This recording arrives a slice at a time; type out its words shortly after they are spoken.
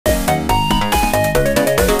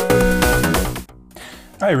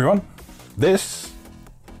Hey everyone, this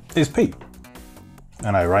is Pete.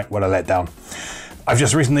 I know, right? What a letdown. I've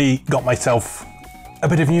just recently got myself a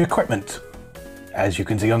bit of new equipment. As you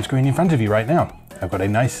can see on screen in front of you right now, I've got a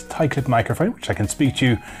nice tie-clip microphone which I can speak to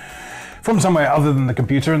you from somewhere other than the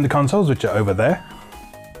computer and the consoles, which are over there.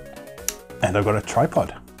 And I've got a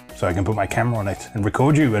tripod, so I can put my camera on it and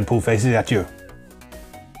record you and pull faces at you.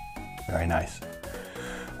 Very nice.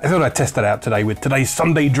 I thought I'd test that out today with today's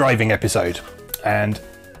Sunday driving episode. And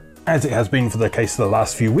as it has been for the case of the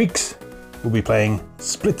last few weeks, we'll be playing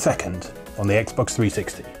Split Second on the Xbox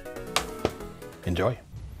 360. Enjoy.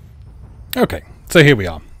 Okay, so here we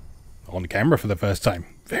are, on camera for the first time.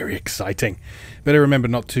 Very exciting. Better remember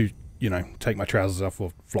not to, take my trousers off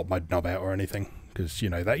or flop my knob out or anything, because,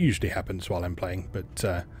 that usually happens while I'm playing,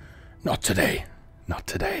 but not today. Not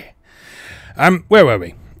today. Where were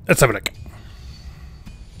we? Let's have a look.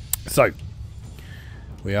 So,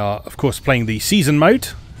 we are, of course, playing the season mode.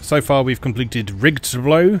 So far, we've completed Rig to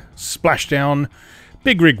Blow, Splashdown,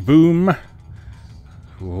 Big Rig Boom.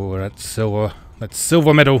 Oh, that's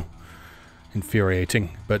silver medal.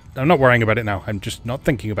 Infuriating, but I'm not worrying about it now. I'm just not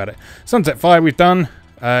thinking about it. Sunset Fire we've done.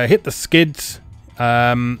 Hit the skids.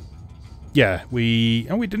 Yeah, we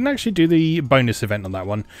didn't actually do the bonus event on that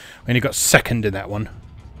one. We only got second in that one,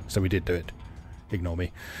 so we did do it. Ignore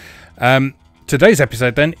me. Today's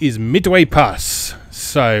episode then is Midway Pass.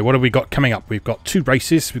 So what have we got coming up? We've got 2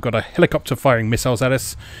 races. We've got a helicopter firing missiles at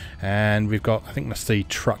us, and we've got, I think that's the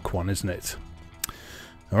truck one, isn't it?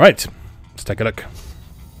 All right, let's take a look.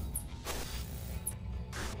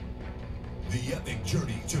 The epic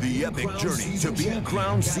journey to being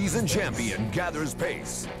crowned season champion gathers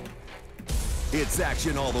pace. It's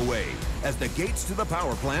action all the way as the gates to the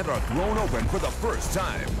power plant are thrown open for the first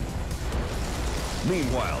time.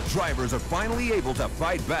 Meanwhile, drivers are finally able to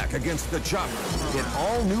fight back against the chopper in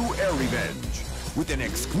all-new Air Revenge. With an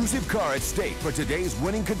exclusive car at stake for today's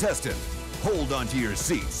winning contestant. Hold on to your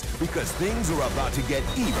seats, because things are about to get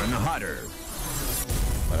even hotter.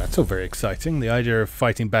 Well, that's all very exciting. The idea of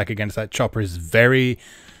fighting back against that chopper is very,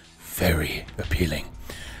 very appealing.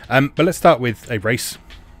 But let's start with a race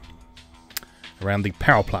around the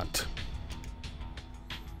power plant.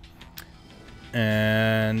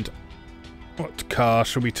 And what car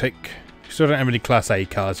should we take? We still don't have any Class A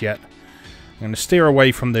cars yet. I'm going to steer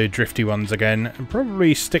away from the drifty ones again and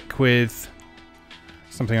probably stick with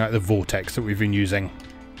something like the Vortex that we've been using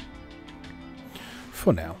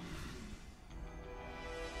for now.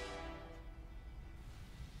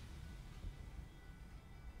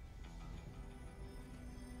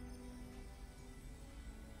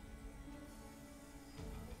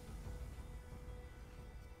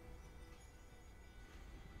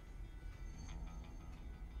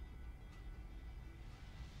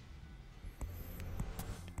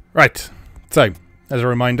 Right, so, as a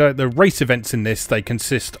reminder, the race events in this, they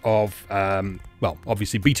consist of, well,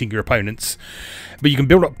 obviously beating your opponents, but you can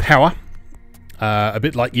build up power, a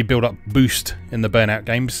bit like you build up boost in the Burnout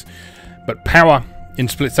games, but power in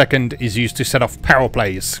Split Second is used to set off power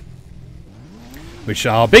plays, which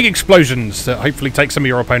are big explosions that hopefully take some of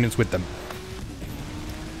your opponents with them.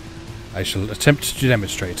 I shall attempt to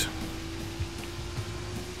demonstrate.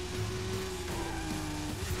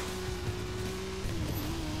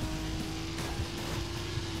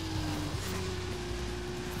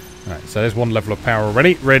 Right, so there's one level of power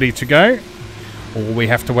already, ready to go. All we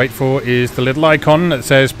have to wait for is the little icon that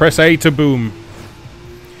says press A to boom.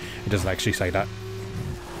 It doesn't actually say that.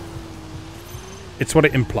 It's what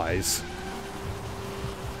it implies.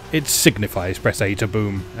 It signifies press A to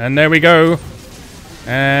boom. And there we go.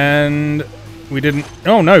 And we didn't...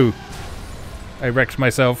 Oh no! I wrecked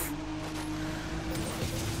myself.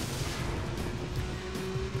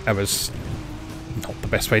 That was not the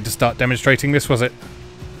best way to start demonstrating this, was it?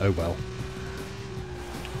 Oh well.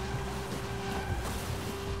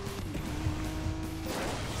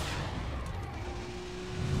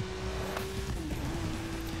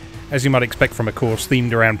 As you might expect from a course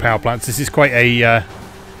themed around power plants, this is quite a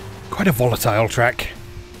volatile track.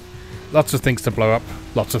 Lots of things to blow up,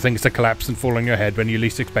 lots of things to collapse and fall on your head when you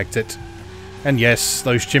least expect it. And yes,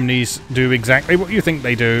 those chimneys do exactly what you think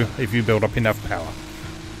they do if you build up enough power.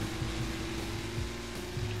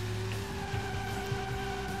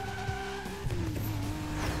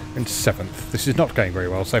 In 7th. This is not going very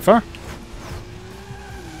well so far.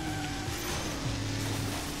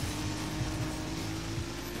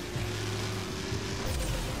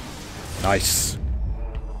 Nice.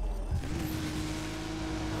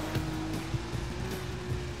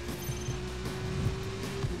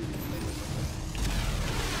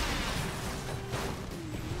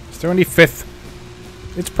 Still only 5th.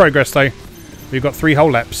 It's progress though. We've got 3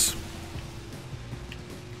 whole laps.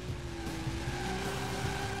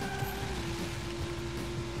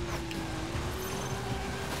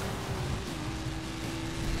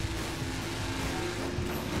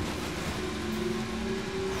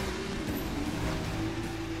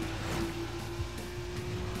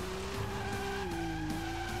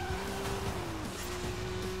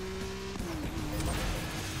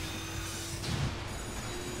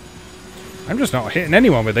 I'm just not hitting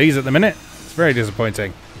anyone with these at the minute. It's very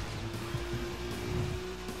disappointing.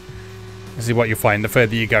 This is what you find the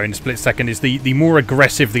further you go in split second, is the more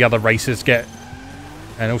aggressive the other racers get.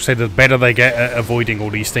 And also the better they get at avoiding all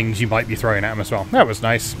these things you might be throwing at them as well. That was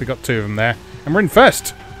nice. We got 2 of them there. And we're in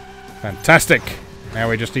first. Fantastic. Now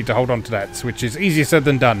we just need to hold on to that, which is easier said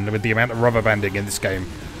than done with the amount of rubber banding in this game.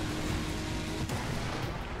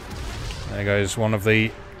 There goes one of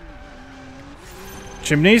the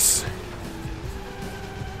chimneys.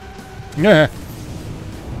 Yeah.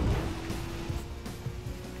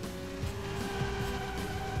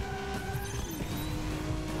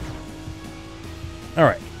 All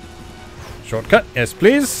right. Shortcut, yes,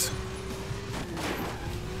 please.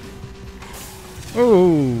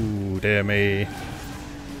 Oh, dear me.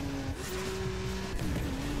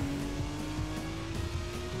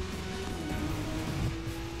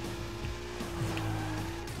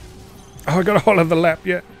 Oh, I got a whole other lap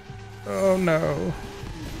yet. Oh no.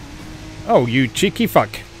 Oh, you cheeky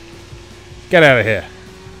fuck. Get out of here.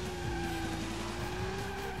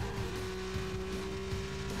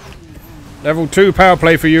 Level 2 power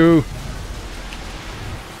play for you.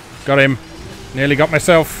 Got him. Nearly got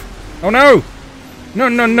myself. Oh no! No,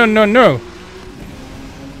 no, no, no, no.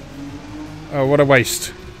 Oh, what a waste.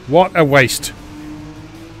 What a waste.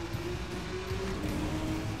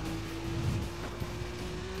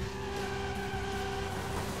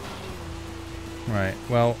 Right,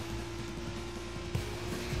 well...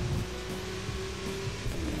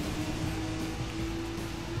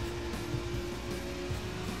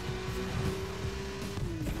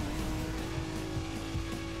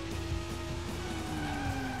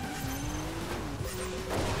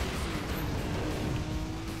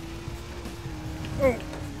 Oh,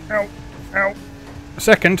 ow, ow. A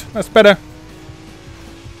second, that's better.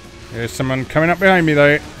 There's someone coming up behind me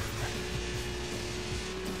though.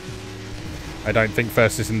 I don't think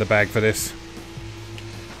first is in the bag for this.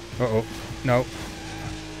 Uh-oh, no.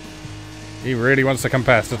 He really wants to come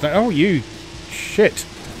past, doesn't he? Oh, you shit.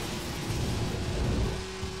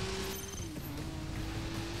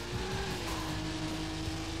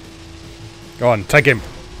 Go on, take him.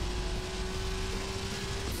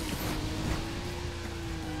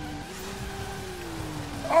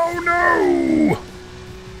 Oh no!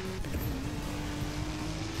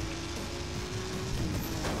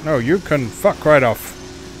 No, you can fuck right off.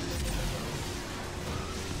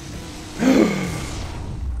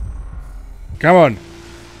 Come on.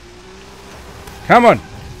 Come on.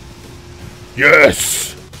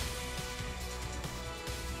 Yes!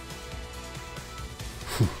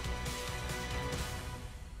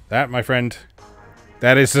 That, my friend,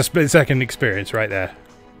 that is the split-second experience right there.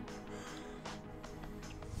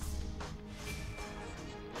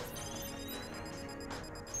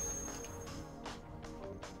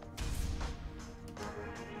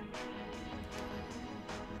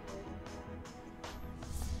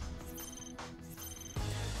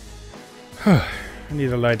 I need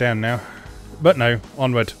to lie down now. But no,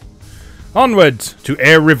 onward. Onward to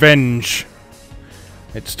air revenge.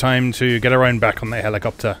 It's time to get our own back on that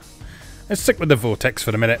helicopter. Let's stick with the Vortex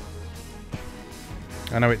for the minute.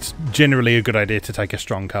 I know it's generally a good idea to take a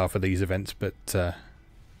strong car for these events, but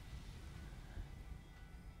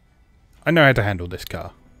I know how to handle this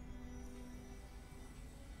car.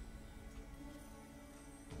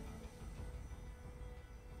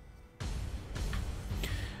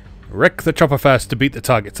 Wreck the chopper first to beat the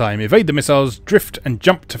target time. Evade the missiles, drift and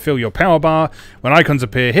jump to fill your power bar. When icons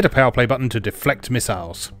appear, hit a power play button to deflect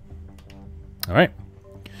missiles. Alright.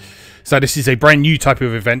 So this is a brand new type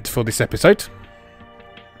of event for this episode.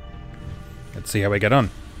 Let's see how we get on.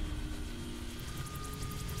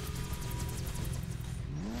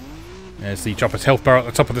 There's the chopper's health bar at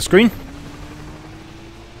the top of the screen.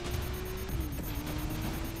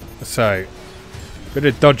 So, bit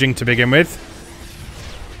of dodging to begin with.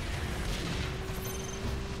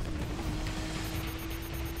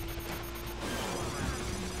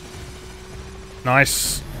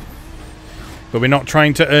 Nice. But we're not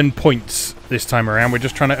trying to earn points this time around. We're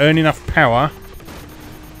just trying to earn enough power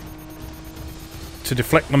to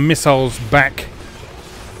deflect the missiles back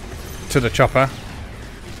to the chopper.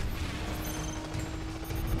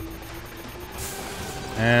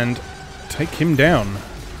 And take him down.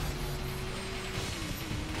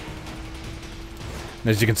 And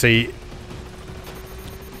as you can see,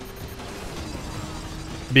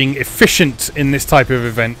 being efficient in this type of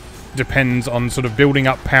event depends on sort of building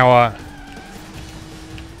up power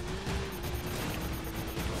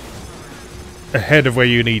ahead of where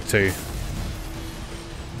you need to.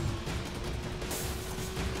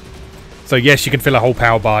 So yes, you can fill a whole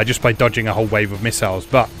power bar just by dodging a whole wave of missiles,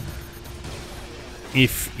 but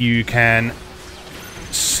if you can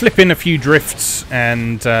slip in a few drifts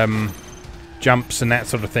and jumps and that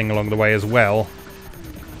sort of thing along the way as well.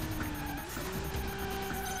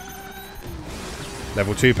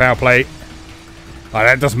 Level 2 power plate. Oh,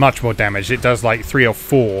 that does much more damage. It does like 3 or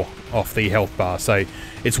 4 off the health bar, so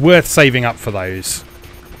it's worth saving up for those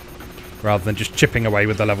rather than just chipping away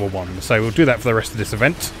with the level 1. So we'll do that for the rest of this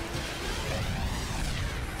event.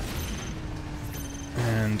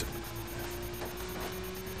 And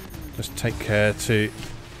just take care to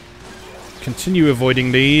continue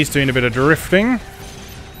avoiding these, doing a bit of drifting.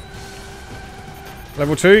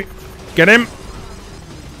 Level 2. Get him.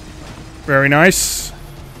 Very nice.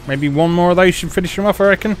 Maybe one more of those should finish him off, I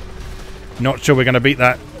reckon. Not sure we're going to beat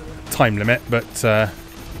that time limit, but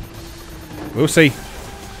we'll see.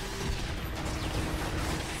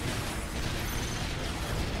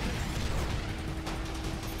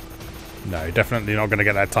 No, definitely not going to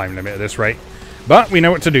get that time limit at this rate. But we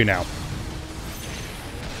know what to do now.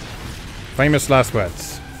 Famous last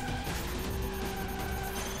words.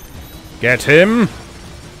 Get him.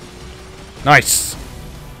 Nice.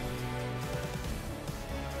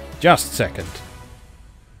 Just a second.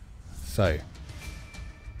 So.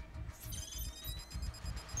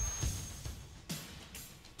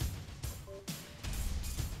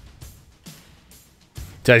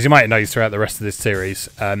 So as you might have noticed throughout the rest of this series,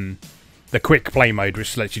 the quick play mode,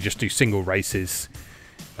 which lets you just do single races,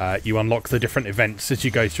 you unlock the different events as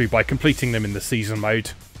you go through by completing them in the season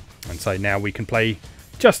mode. And so now we can play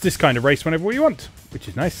just this kind of race whenever we want, which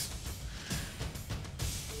is nice.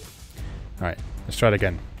 Alright, let's try it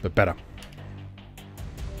again, but better.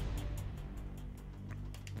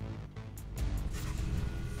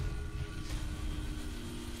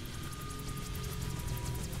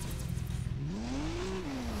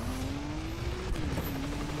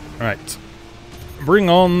 Alright. Bring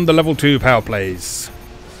on the level 2 power plays.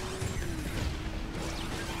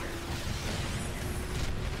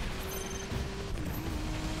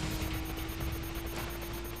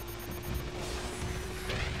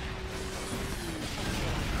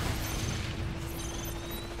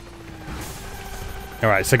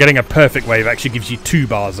 Alright, so getting a perfect wave actually gives you 2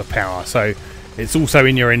 bars of power, so it's also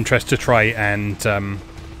in your interest to try and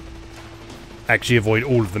actually avoid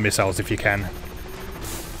all of the missiles if you can.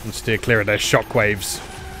 And steer clear of their shockwaves,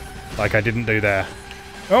 like I didn't do there.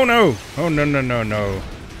 Oh no! Oh no no no no.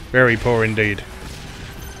 Very poor indeed.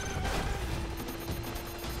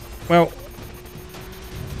 Well,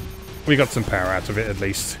 we got some power out of it at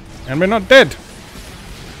least. And we're not dead!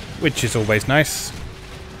 Which is always nice.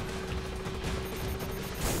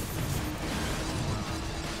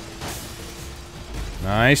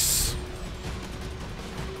 Nice.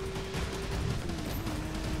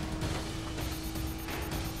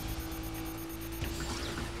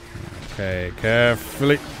 Okay,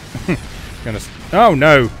 carefully. Gonna. Oh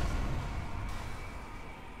no!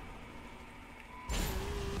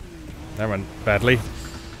 That went badly.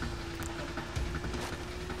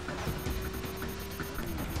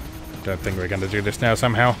 Don't think we're going to do this now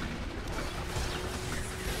somehow.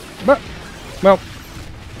 But, well,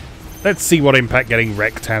 let's see what impact getting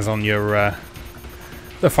wrecked has on your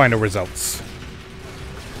the final results.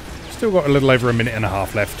 Still got a little over a minute and a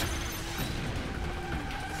half left.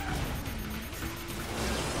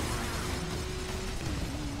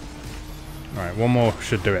 Alright, one more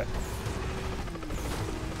should do it.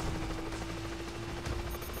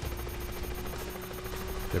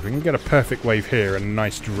 If we can get a perfect wave here and a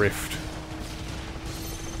nice drift.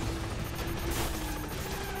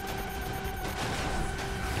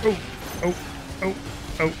 Oh, oh, oh,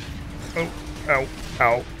 oh, oh, ow,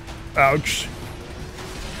 ow, ouch.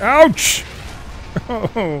 Ouch!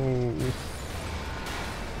 Oh.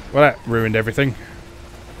 Well, that ruined everything.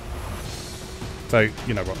 So,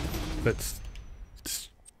 you know what? Let's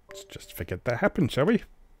just forget that happened, shall we?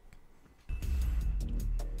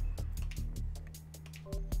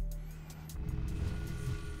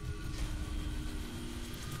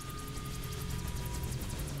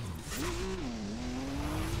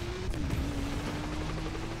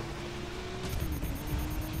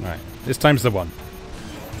 Right, this time's the one.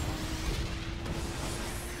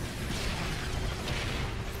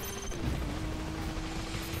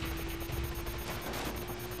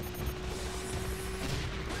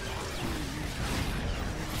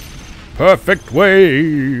 Imperfect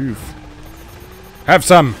wave. Have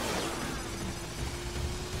some.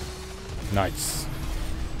 Nice.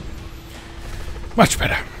 Much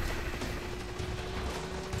better.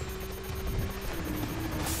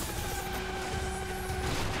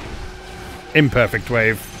 Imperfect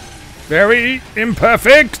wave. Very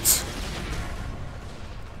imperfect.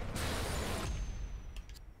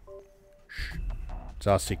 It's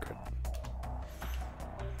our secret.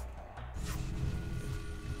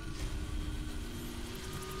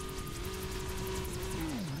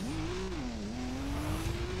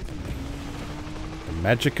 The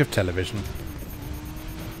magic of television.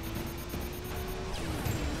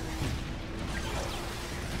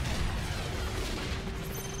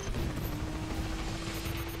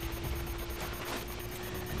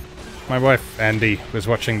 My wife, Andy, was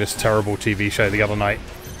watching this terrible TV show the other night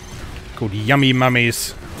called Yummy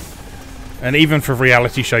Mummies. And even for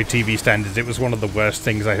reality show TV standards, it was one of the worst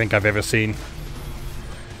things I think I've ever seen.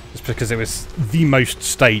 It's because it was the most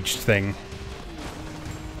staged thing.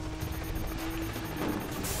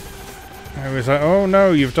 I was like, oh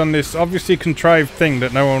no, you've done this obviously contrived thing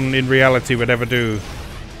that no one in reality would ever do.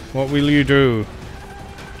 What will you do?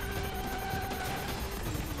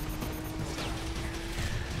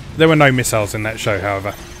 There were no missiles in that show,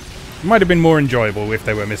 however. It might have been more enjoyable if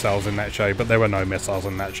there were missiles in that show, but there were no missiles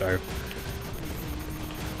in that show.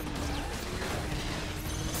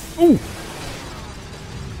 Ooh!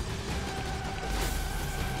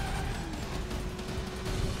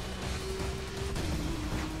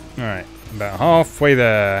 Alright, about halfway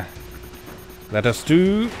there. Let us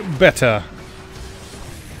do better.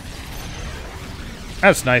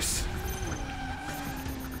 That's nice.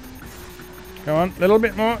 Come on, a little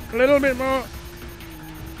bit more, a little bit more.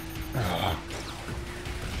 Oh.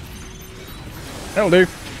 That'll do.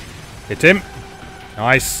 Hit him.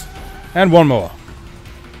 Nice. And one more.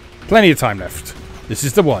 Plenty of time left. This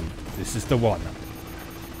is the one. This is the one.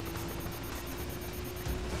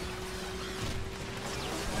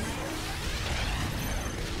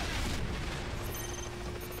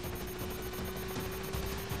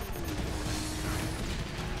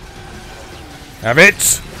 Have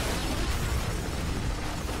it.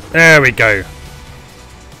 There we go.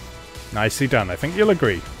 Nicely done. I think you'll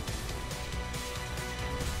agree.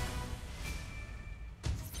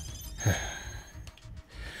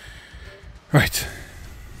 Right.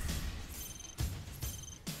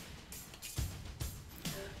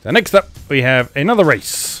 So next up, we have another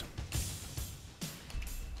race.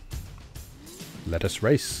 Let us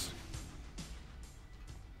race.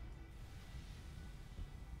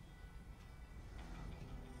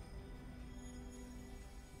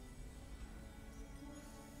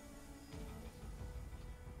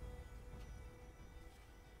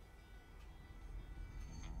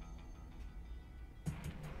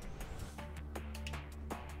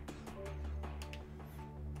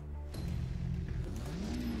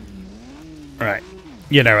 Right,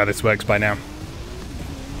 you know how this works by now.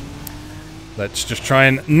 Let's just try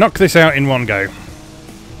and knock this out in one go.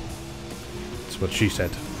 That's what she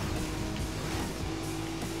said.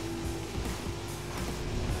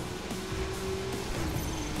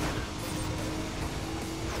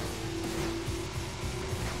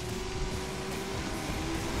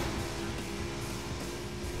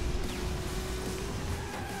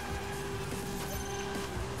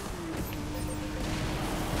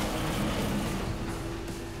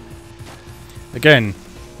 Again,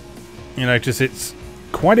 you notice it's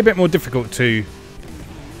quite a bit more difficult to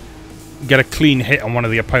get a clean hit on one of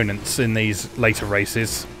the opponents in these later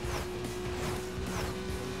races.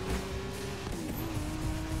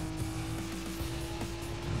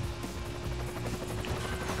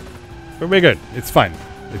 But we're good. It's fine.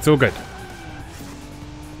 It's all good.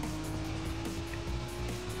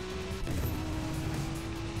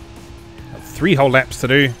 Got 3 whole laps to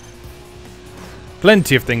do.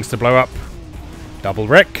 Plenty of things to blow up. Double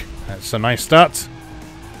wreck. That's a nice start.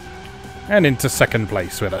 And into 2nd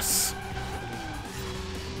place with us.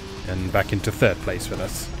 And back into 3rd place with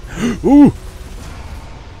us. Ooh!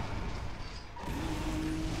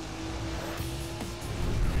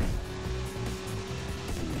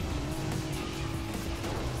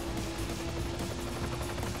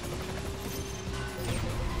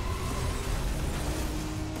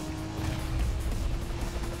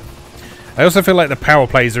 I also feel like the power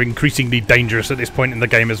plays are increasingly dangerous at this point in the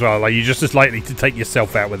game as well. Like, you're just as likely to take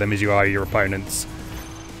yourself out with them as you are your opponents.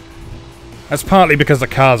 That's partly because the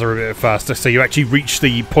cars are a bit faster, so you actually reach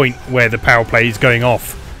the point where the power play is going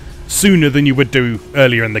off sooner than you would do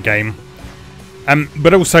earlier in the game.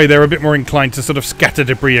 But also they're a bit more inclined to sort of scatter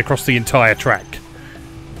debris across the entire track,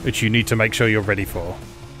 which you need to make sure you're ready for.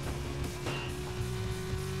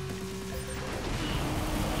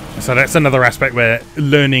 So that's another aspect where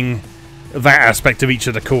learning that aspect of each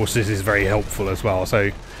of the courses is very helpful as well.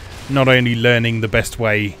 So not only learning the best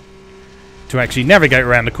way to actually navigate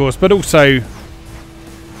around the course, but also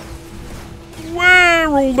where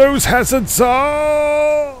all those hazards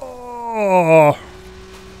are.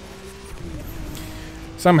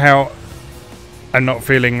 Somehow I'm not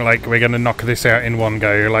feeling like we're going to knock this out in one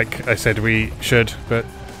go like I said we should, but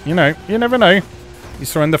you know, you never know. You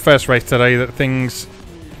saw in the first race today that things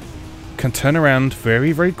can turn around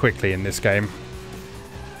very, very quickly in this game.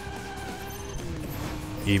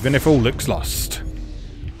 Even if all looks lost.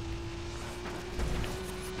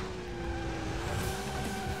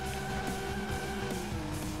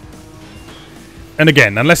 And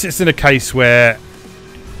again, unless it's in a case where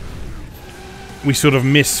we sort of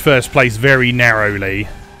miss first place very narrowly,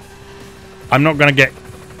 I'm not going to get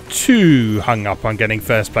too hung up on getting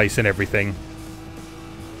first place in everything.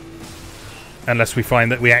 Unless we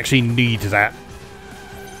find that we actually need that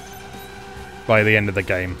by the end of the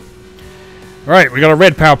game. Right, we got a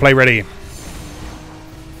red power play ready.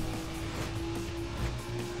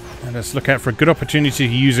 And let's look out for a good opportunity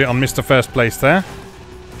to use it on Mr. First Place there.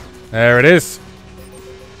 There it is.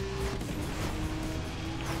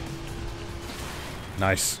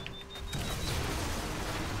 Nice.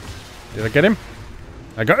 Did I get him?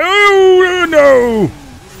 I got... Oh, no!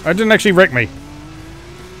 I didn't actually wreck me.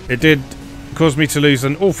 It did cause me to lose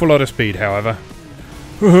an awful lot of speed, however.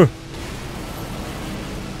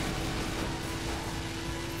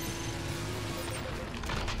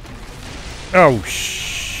 Oh,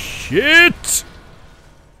 shit!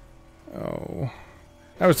 Oh.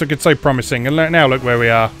 That was looking so promising. And now look where we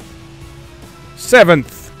are.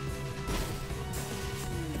 7th!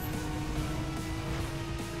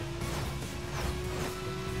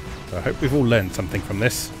 So I hope we've all learned something from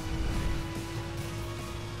this.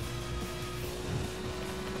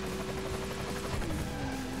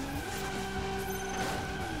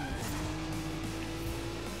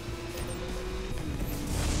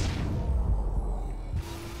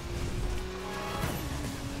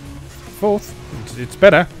 Fourth. It's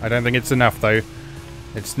better. I don't think it's enough, though.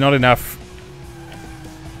 It's not enough.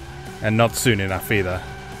 And not soon enough, either.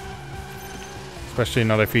 Especially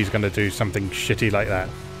not if he's going to do something shitty like that.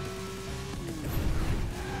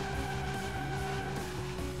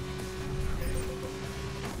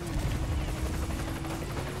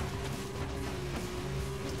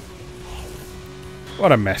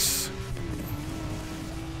 What a mess.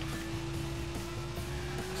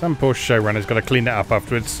 Some poor showrunner's got to clean it up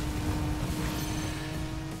afterwards.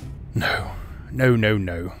 No. No, no,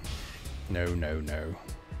 no. No, no, no.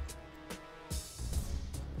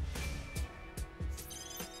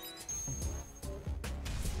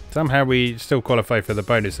 Somehow we still qualify for the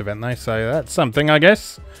bonus event though, so that's something, I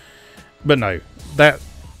guess. But no, that...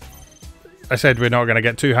 I said we're not going to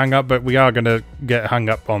get too hung up, but we are going to get hung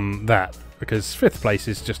up on that. Because 5th place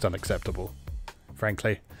is just unacceptable,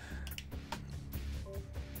 frankly.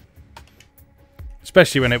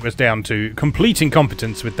 Especially when it was down to complete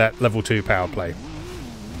incompetence with that level 2 power play.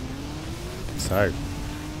 So.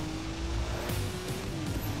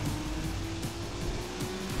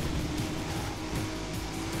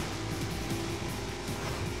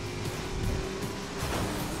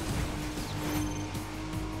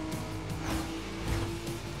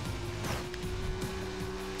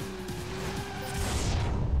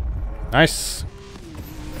 Nice.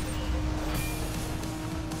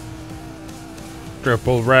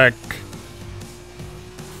 Triple wreck.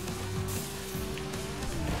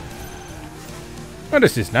 Oh,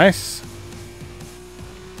 this is nice.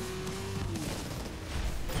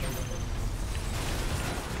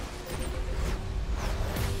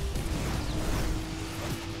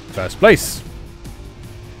 First place.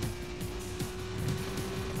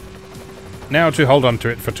 Now to hold on to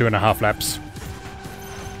it for 2.5 laps.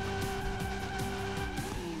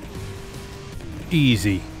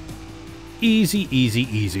 Easy. Easy, easy,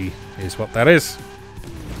 easy is what that is.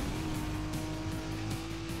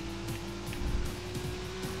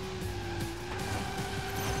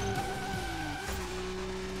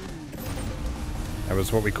 That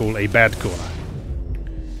was what we call a bad corner.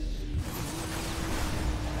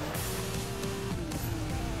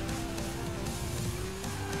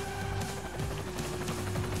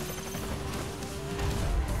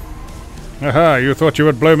 Aha, you thought you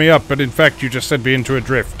would blow me up, but in fact you just sent me into a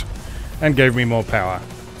drift. And gave me more power.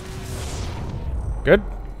 Good.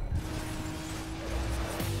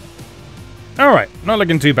 Alright, not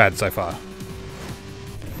looking too bad so far.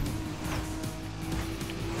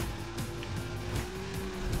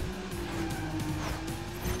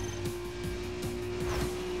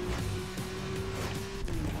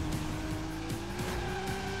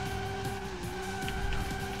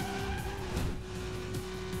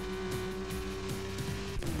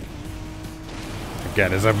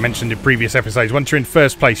 Again, as I've mentioned in previous episodes, once you're in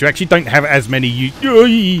first place, you actually don't have as many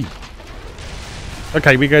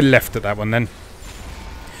Okay, we go left at that one then.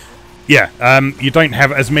 Yeah, you don't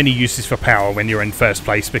have as many uses for power when you're in first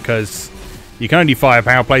place because you can only fire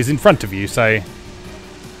power plays in front of you, so...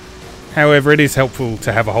 However, it is helpful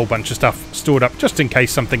to have a whole bunch of stuff stored up just in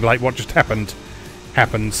case something like what just happened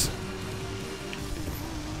happens.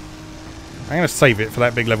 I'm going to save it for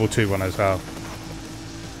that big level 2 one as well.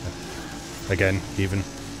 Again, even.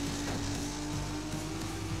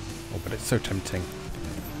 Oh, but it's so tempting.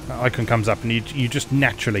 That icon comes up and you just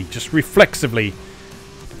naturally, just reflexively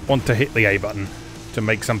want to hit the A button to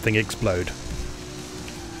make something explode.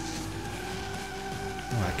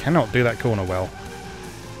 Oh, I cannot do that corner well.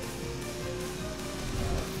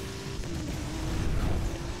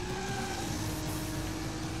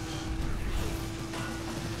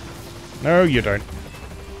 No, you don't.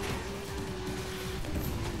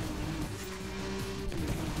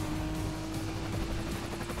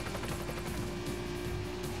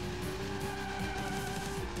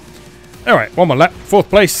 Alright, one more lap. 4th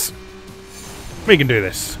place. We can do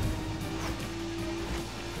this.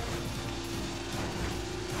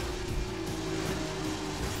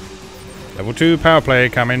 Level 2 power play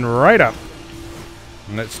coming right up.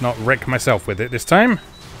 And let's not wreck myself with it this time.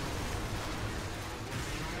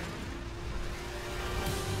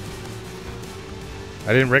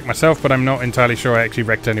 I didn't wreck myself, but I'm not entirely sure I actually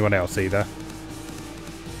wrecked anyone else either.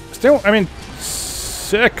 Still, I'm in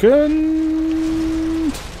second.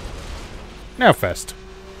 Now first.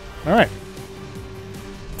 Alright.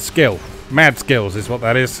 Skill. Mad skills is what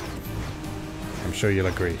that is. I'm sure you'll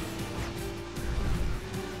agree.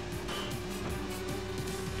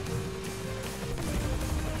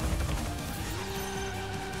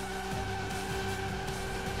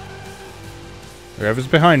 Whoever's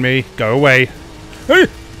behind me, go away. Hey!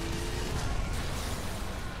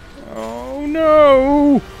 Oh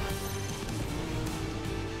no!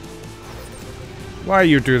 Why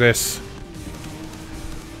you do this?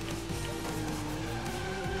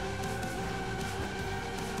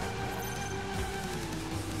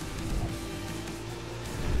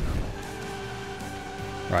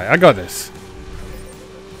 Right, I got this.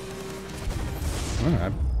 Oh,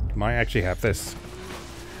 I might actually have this.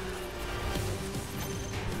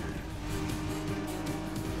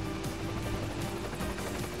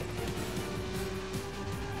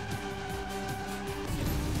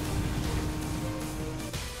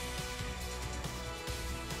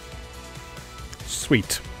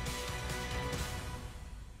 Sweet.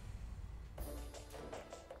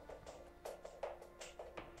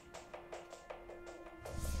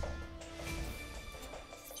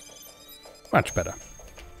 Much better.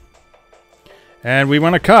 And we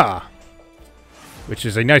won a car, which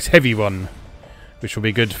is a nice heavy one, which will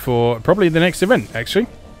be good for probably the next event, actually.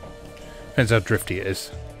 Depends how drifty it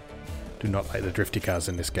is. Do not like the drifty cars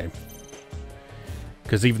in this game.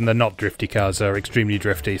 Because even the not drifty cars are extremely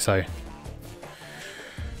drifty, so...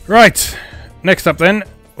 Right, next up then,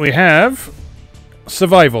 we have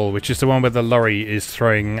Survival, which is the one where the lorry is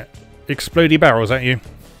throwing explodey barrels at you.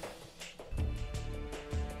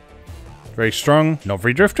 Very strong, not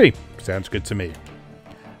very drifty. Sounds good to me.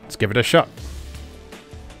 Let's give it a shot.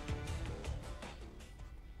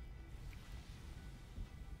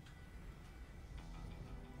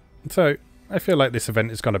 So, I feel like this event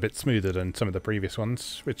has gone a bit smoother than some of the previous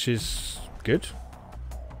ones, which is good.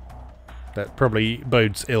 That probably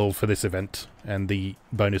bodes ill for this event, and the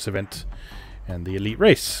bonus event, and the elite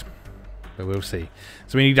race. But we'll see.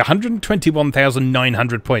 So we need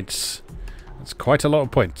 121,900 points. That's quite a lot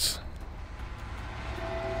of points.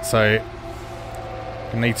 So,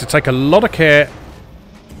 you need to take a lot of care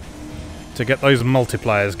to get those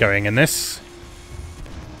multipliers going in this.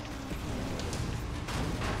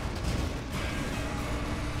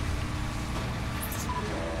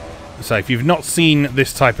 So if you've not seen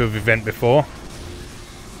this type of event before,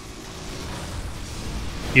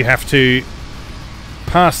 you have to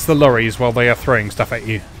pass the lorries while they are throwing stuff at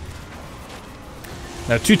you.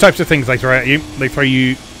 Now, 2 types of things they throw at you. They throw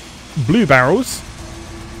you blue barrels,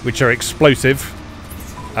 which are explosive,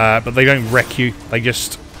 but they don't wreck you. They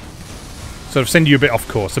just sort of send you a bit off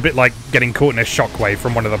course, a bit like getting caught in a shockwave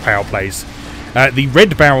from one of the power plays. The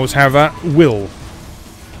red barrels, however, will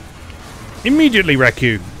immediately wreck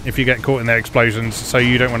you if you get caught in their explosions, so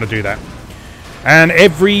you don't want to do that. And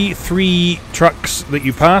every 3 trucks that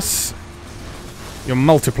you pass, your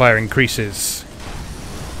multiplier increases.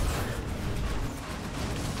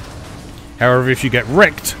 However, if you get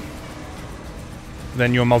wrecked,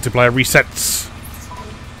 then your multiplier resets.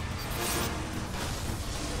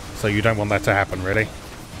 So you don't want that to happen, really.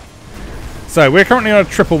 So we're currently on a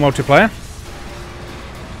triple multiplier,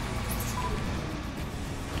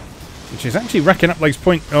 which is actually racking up those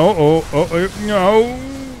points. Oh, no!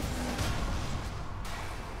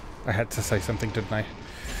 I had to say something, didn't I?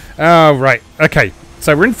 Oh, right. Okay.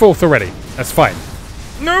 So we're in 4th already. That's fine.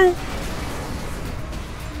 No!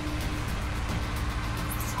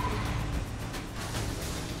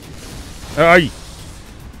 Aye.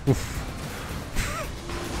 Oof.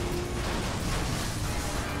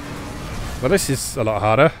 Well, this is a lot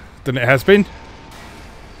harder than it has been.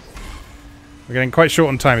 We're getting quite short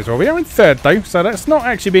on time as well. We are in 3rd though, so that's not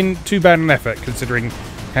actually been too bad an effort considering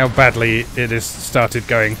how badly it has started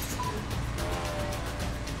going.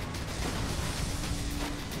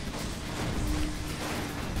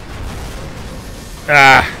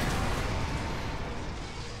 Ah!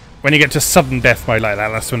 When you get to sudden death mode like that,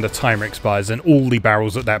 that's when the timer expires, and all the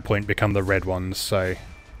barrels at that point become the red ones, so...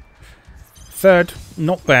 3rd,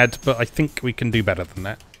 not bad, but I think we can do better than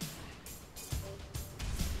that.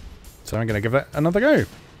 So I'm going to give that another go.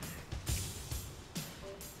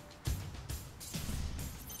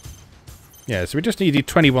 Yeah, so we just needed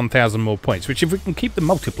 21,000 more points, which if we can keep the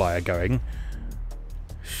multiplier going,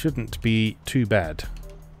 shouldn't be too bad.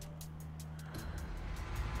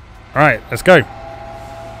 Alright, let's go.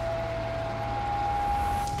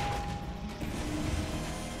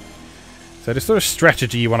 So the sort of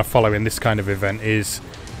strategy you want to follow in this kind of event is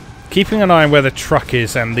keeping an eye on where the truck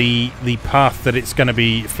is and the path that it's going to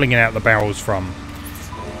be flinging out the barrels from.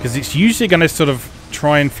 Because it's usually going to sort of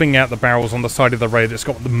try and fling out the barrels on the side of the road that's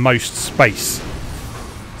got the most space.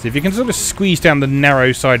 So if you can sort of squeeze down the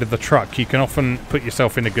narrow side of the truck, you can often put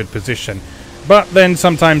yourself in a good position. But then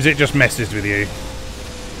sometimes it just messes with you.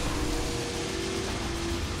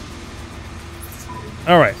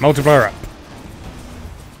 Alright, multiplier up.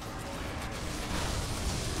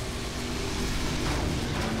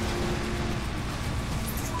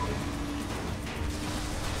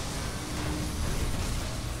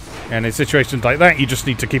 And in situations like that, you just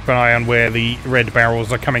need to keep an eye on where the red barrels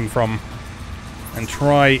are coming from. And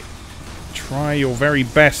try your very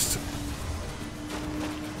best.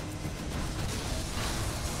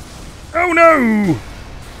 Oh no!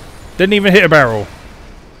 Didn't even hit a barrel.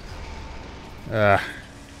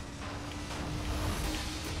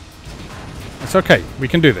 It's okay, we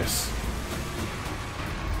can do this.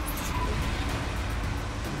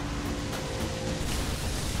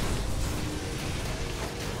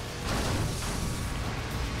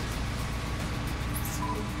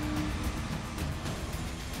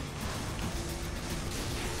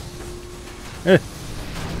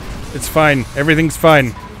 It's fine. Everything's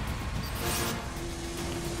fine.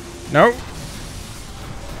 No.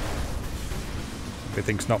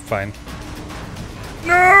 Everything's not fine.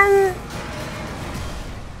 No!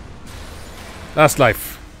 Last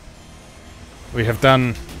life. We have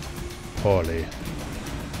done poorly.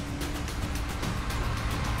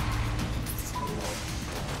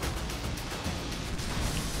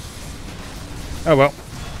 Oh well.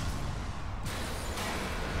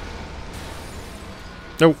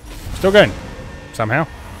 No, still going. Somehow.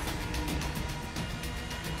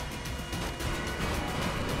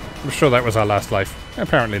 I'm sure that was our last life.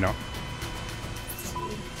 Apparently not.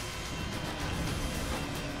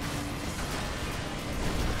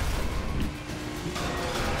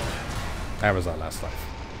 That was our last life.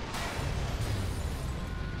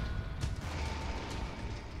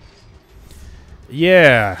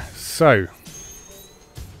 Yeah, so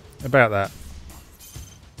about that.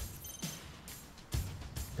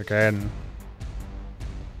 Again.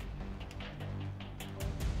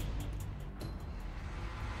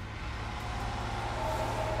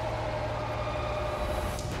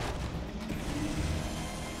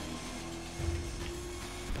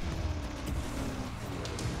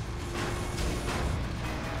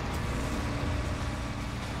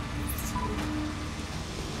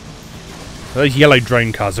 Those yellow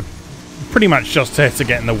drone cars are pretty much just there to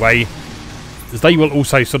get in the way, as they will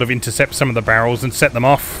also sort of intercept some of the barrels and set them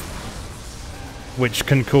off, which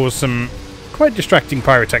can cause some quite distracting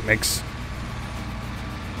pyrotechnics.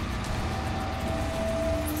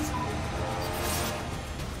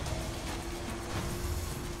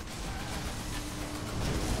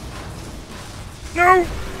 No!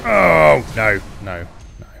 Oh, no, no.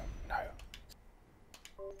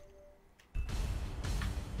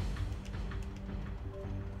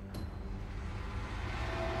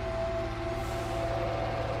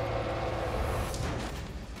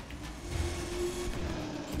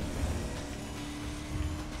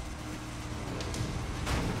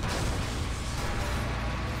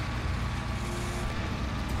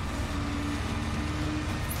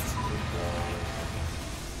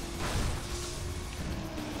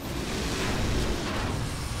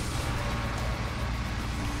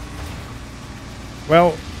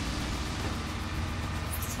 Well,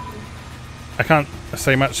 I can't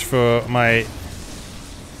say much for my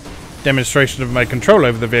demonstration of my control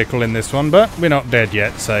over the vehicle in this one, but we're not dead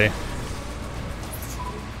yet, so...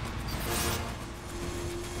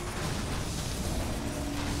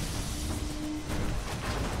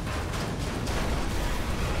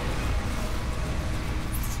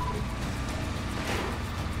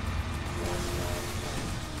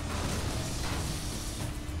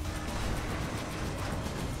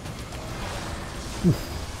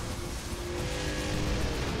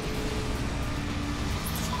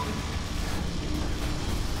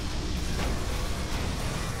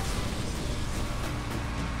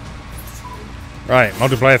 Right,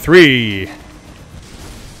 multiplier 3,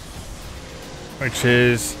 which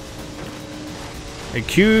is a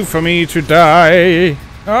cue for me to die.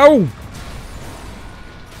 Oh!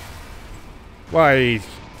 Why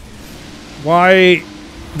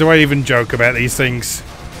do I even joke about these things?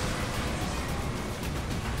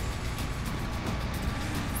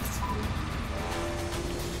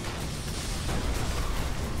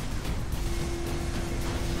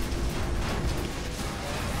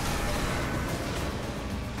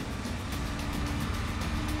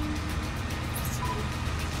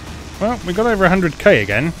 Well, we got over 100k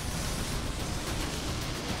again.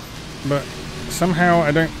 But somehow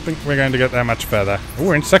I don't think we're going to get that much further. Oh,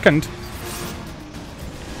 we're in second.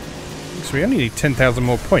 So we only need 10,000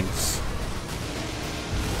 more points.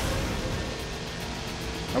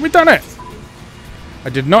 And we've done it! I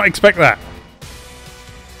did not expect that.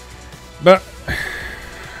 But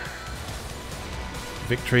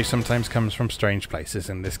victory sometimes comes from strange places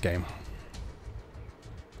in this game.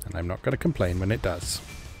 And I'm not going to complain when it does.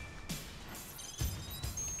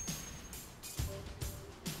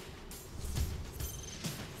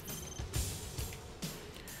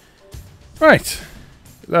 Right,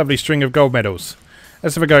 lovely string of gold medals.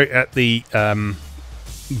 Let's have a go at the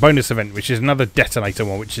bonus event, which is another detonator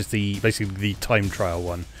one, which is basically the time trial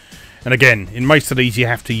one. And again, in most of these you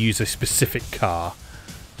have to use a specific car.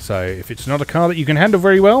 So if it's not a car that you can handle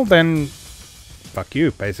very well, then fuck you,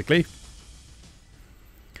 basically.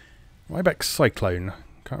 Ryback Cyclone.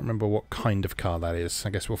 Can't remember what kind of car that is. I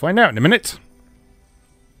guess we'll find out in a minute.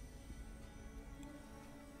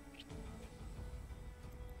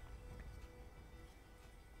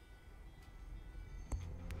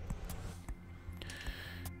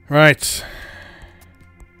 Right.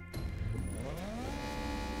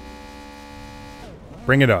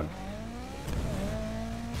 Bring it on.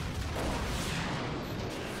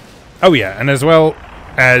 Oh yeah, and as well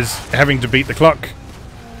as having to beat the clock,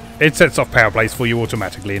 it sets off power plays for you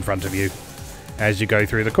automatically in front of you as you go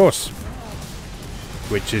through the course,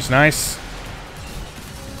 which is nice.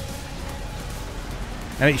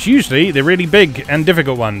 And it's usually the really big and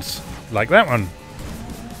difficult ones, like that one.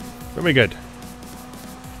 Very good.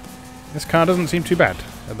 This car doesn't seem too bad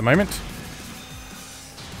at the moment.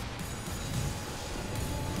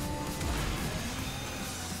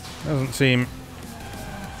 Doesn't seem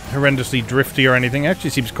horrendously drifty or anything. It actually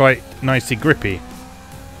seems quite nicely grippy.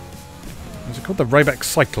 Is it called the Ryback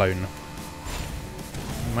Cyclone?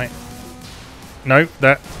 Might... No,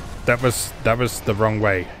 that was the wrong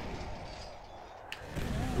way.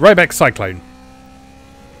 Ryback Cyclone.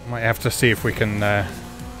 Might have to see if we can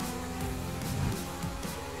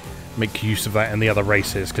make use of that in the other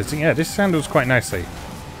races, because yeah, this handles quite nicely.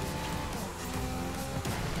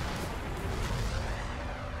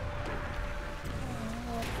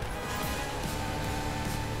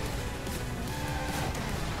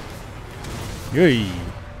 Yay!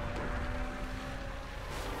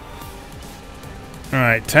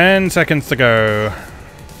 Alright, 10 seconds to go.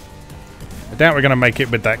 I doubt we're going to make it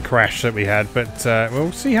with that crash that we had, but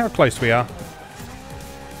we'll see how close we are.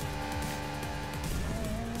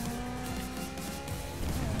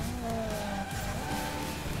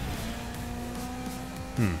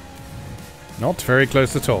 Not very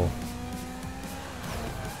close at all.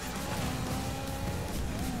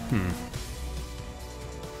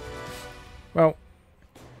 Well,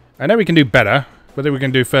 I know we can do better. Whether we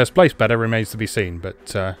can do first place better remains to be seen,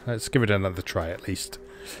 but let's give it another try at least.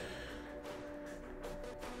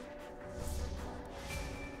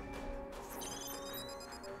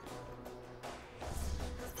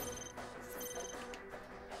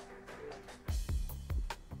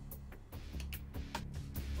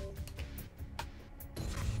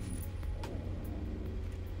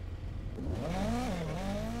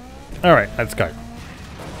 Alright, let's go.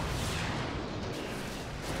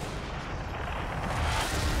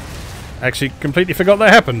 Actually, completely forgot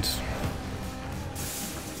that happened.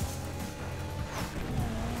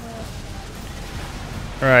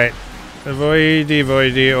 Alright.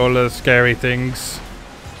 Avoidy all the scary things.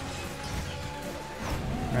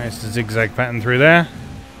 Nice zigzag pattern through there.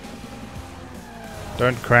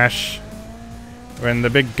 Don't crash. When the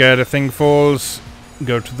big girder thing falls,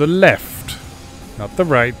 go to the left. Not the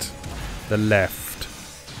right. The left.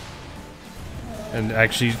 And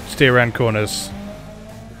actually steer around corners.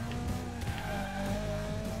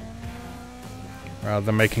 Rather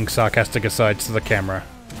than making sarcastic asides to the camera.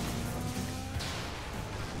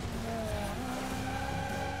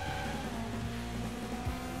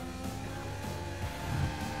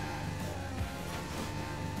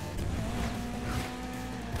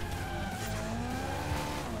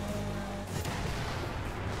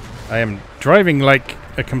 I am driving like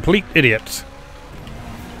a complete idiot.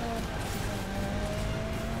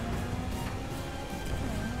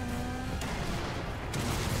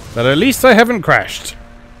 But at least I haven't crashed.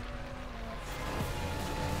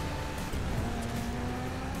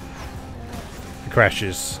 The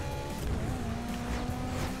crashes.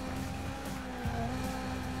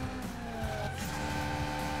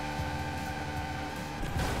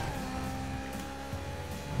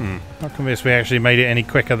 Not convinced we actually made it any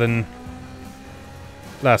quicker than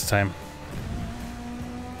last time.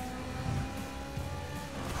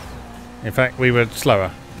 In fact, we were slower.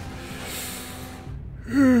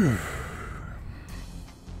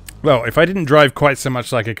 Well, if I didn't drive quite so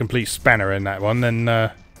much like a complete spanner in that one, then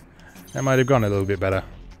that might have gone a little bit better.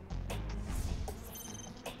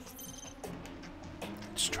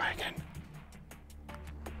 Let's try again.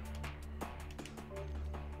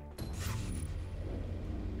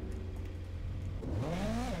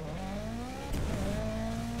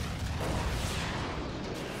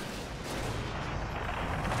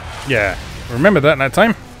 Yeah, remember that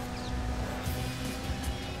time?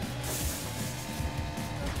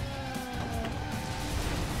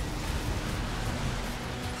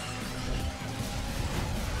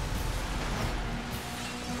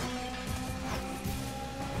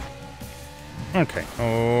 Okay,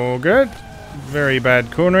 all good. Very bad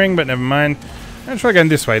cornering, but never mind. I'll try going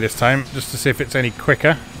this way this time, just to see if it's any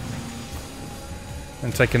quicker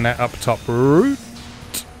than taking that up top route.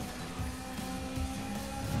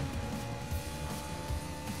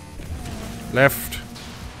 Left.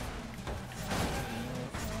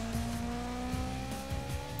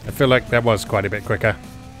 I feel like that was quite a bit quicker.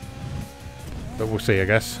 But we'll see, I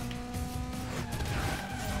guess.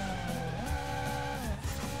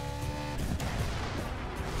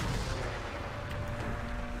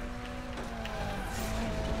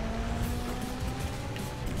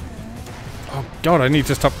 Oh god, I need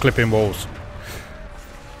to stop clipping walls.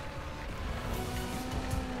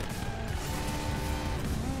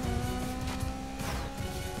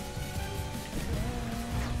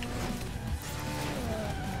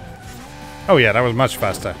 Oh yeah, that was much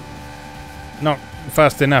faster. Not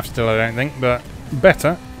fast enough still, I don't think, but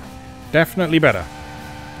better. Definitely better.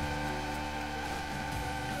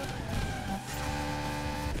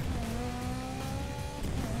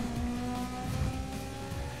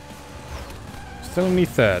 Still only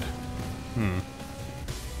third.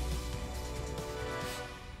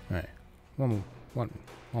 Right. One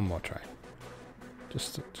more try.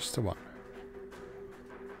 Just the one.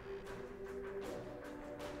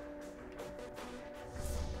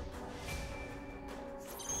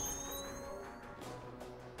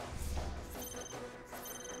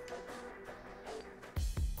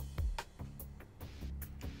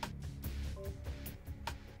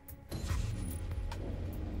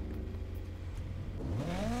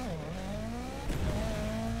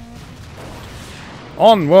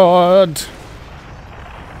 Onward!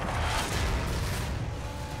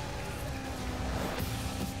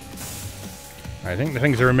 I think the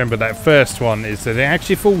thing to remember that first one is that it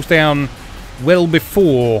actually falls down well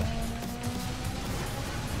before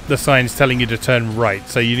the sign's telling you to turn right,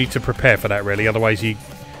 so you need to prepare for that really, otherwise you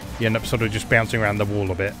end up sort of just bouncing around the wall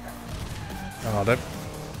a bit. Oh, the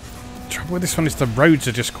trouble with this one is the roads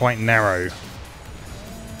are just quite narrow.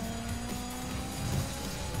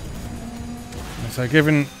 So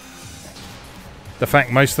given the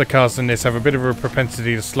fact most of the cars in this have a bit of a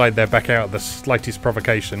propensity to slide their back out at the slightest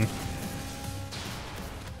provocation,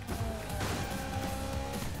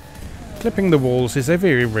 clipping the walls is a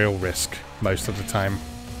very real risk most of the time.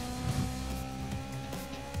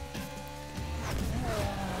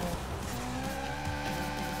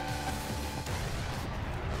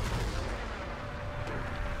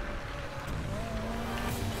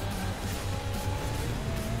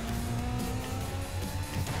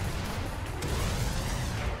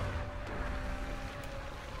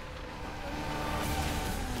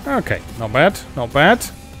 Okay, not bad, not bad.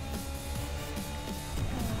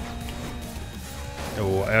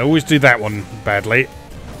 I always do that one badly.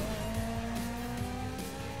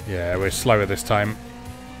 Yeah, we're slower this time.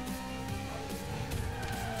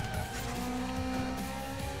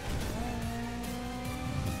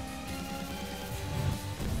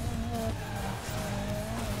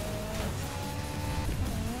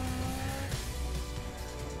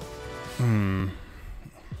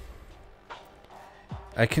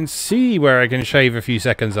 I can see where I can shave a few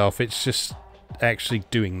seconds off. It's just actually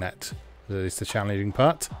doing that that is the challenging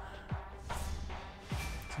part.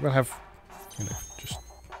 So we'll have, you know, just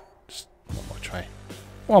one more try.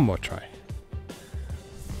 One more try.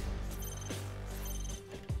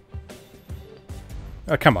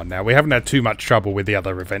 Oh, come on now. We haven't had too much trouble with the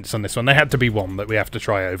other events on this one. They had to be one that we have to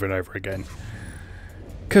try over and over again.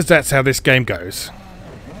 Because that's how this game goes.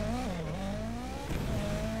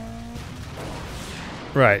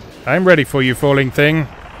 Right, I'm ready for you, falling thing.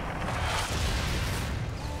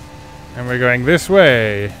 And we're going this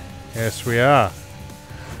way. Yes, we are.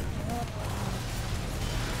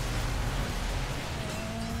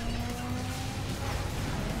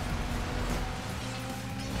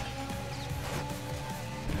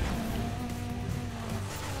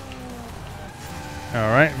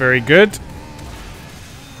 Alright, very good.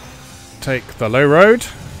 Take the low road.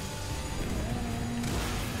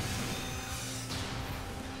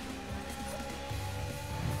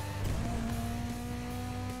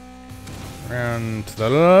 Around to the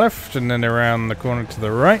left and then around the corner to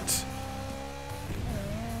the right.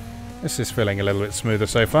 This is feeling a little bit smoother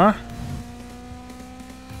so far.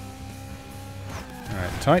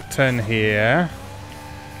 Alright, tight turn here.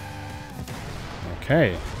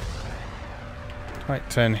 Okay. Tight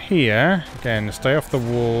turn here. Again, stay off the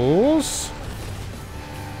walls.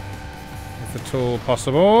 If at all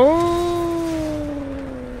possible.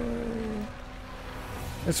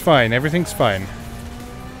 It's fine, everything's fine.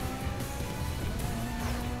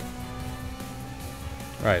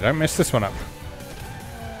 Right, don't mess this one up.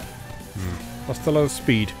 Lost a lot of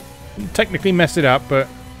speed. Didn't technically mess it up, but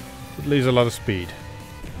did lose a lot of speed.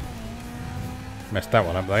 Messed that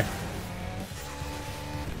one up, though.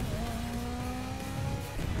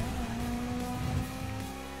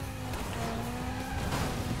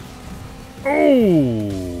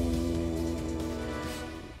 Oh!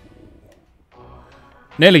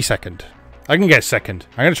 Nearly second. I can get second.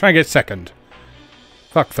 I'm going to try and get second.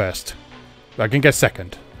 Fuck first. I can get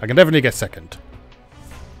second. I can definitely get second.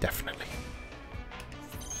 Definitely.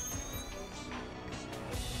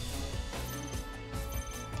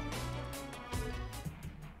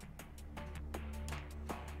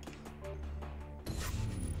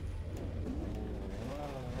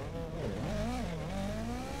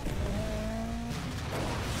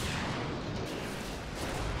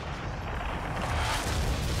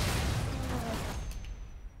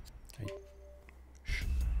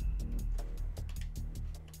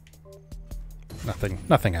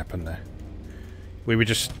 Nothing happened there. We were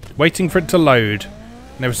just waiting for it to load.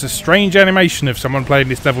 And there was a strange animation of someone playing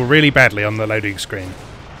this level really badly on the loading screen.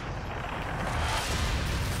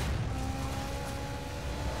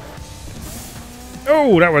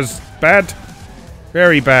 Oh, that was bad.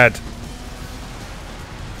 Very bad.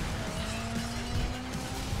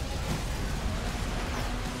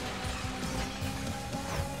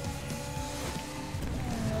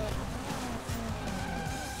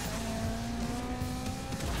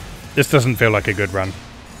 This doesn't feel like a good run.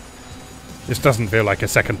 This doesn't feel like a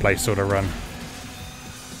second place sort of run.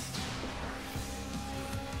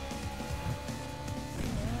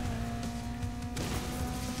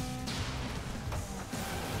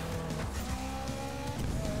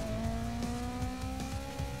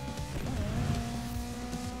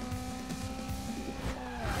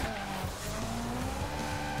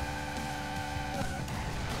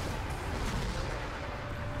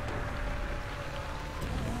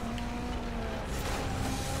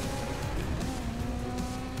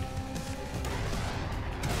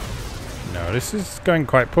 No, this is going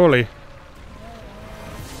quite poorly.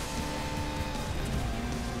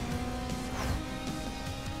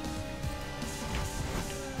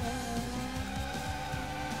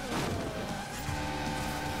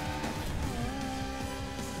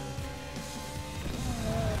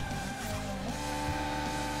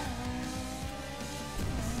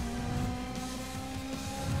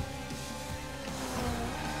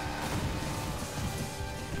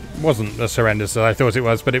 Wasn't as horrendous as I thought it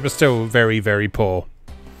was, but it was still very, very poor.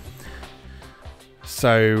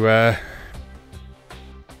 So,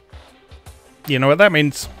 you know what that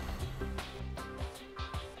means.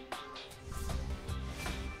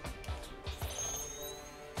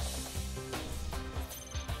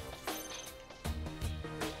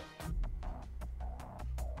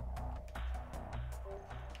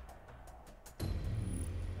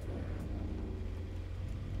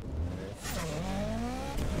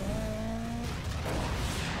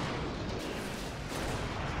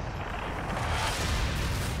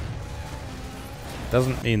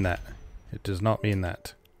 Doesn't mean that. It does not mean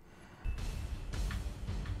that.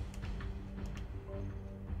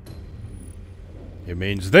 It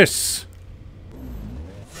means this.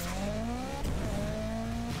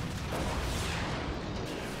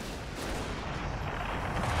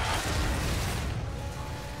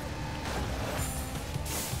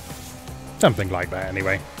 Something like that,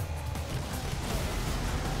 anyway.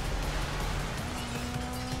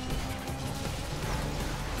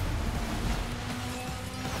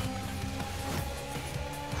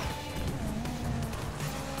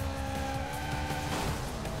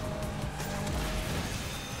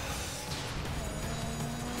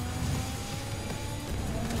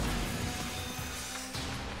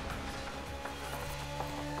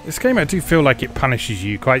 This game, I do feel like it punishes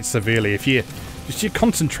you quite severely if you just your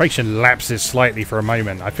concentration lapses slightly for a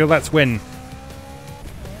moment. I feel that's when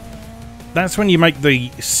you make the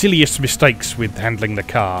silliest mistakes with handling the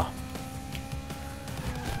car.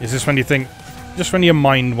 Is this when you think, just when your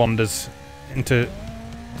mind wanders into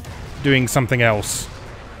doing something else?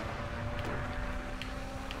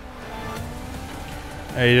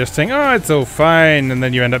 And you just think, oh, it's all fine, and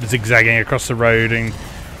then you end up zigzagging across the road and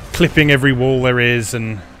clipping every wall there is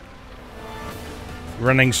and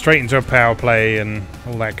running straight into a power play and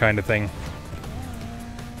all that kind of thing.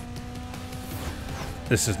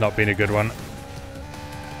 This has not been a good one.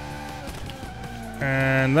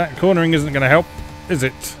 And that cornering isn't going to help, is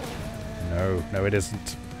it? No, no it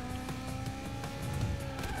isn't.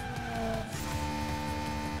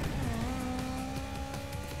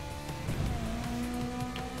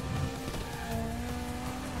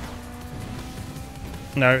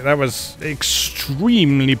 No, that was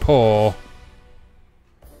extremely poor.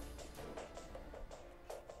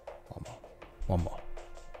 One more.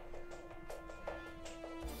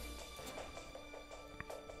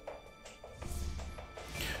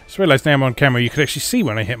 Just realised now I'm on camera, you could actually see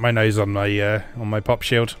when I hit my nose on my pop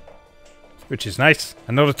shield, which is nice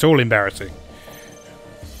and not at all embarrassing.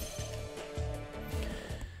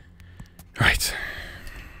 Right.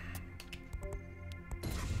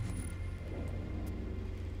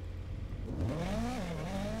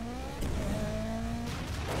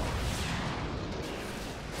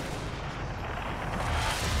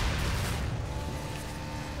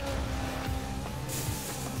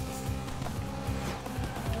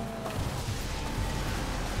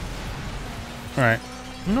 Alright,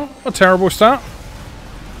 not a terrible start.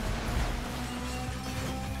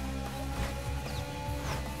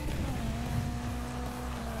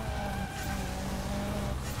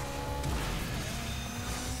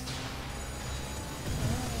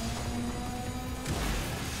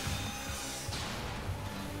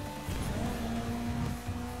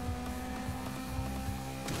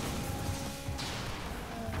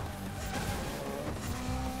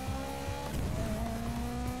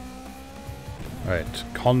 Right,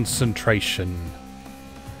 concentration.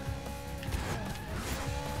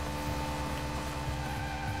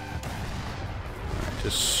 Right,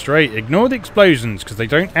 just straight, ignore the explosions, because they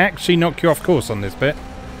don't actually knock you off course on this bit.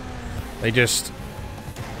 They just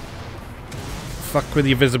fuck with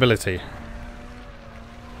your visibility.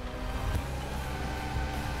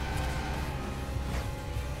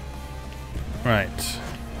 Right.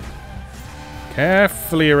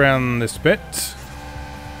 Carefully around this bit.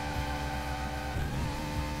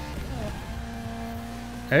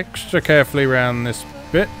 Extra carefully around this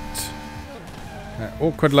bit. That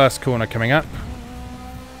awkward last corner coming up.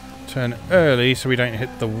 Turn early so we don't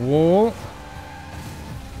hit the wall.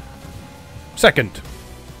 Second.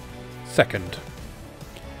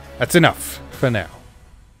 That's enough for now.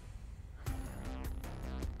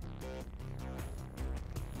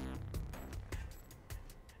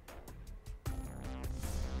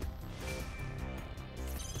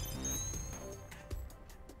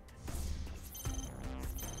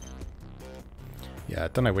 Yeah, I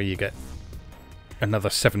don't know where you get another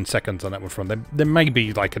 7 seconds on that one from. There may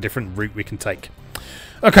be like a different route we can take.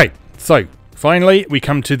 Okay, so finally we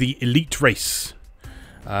come to the elite race.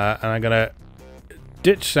 And I'm going to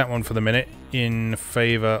ditch that one for the minute in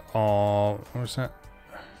favour of... What was that?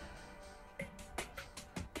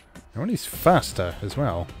 That one is faster as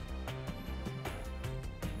well.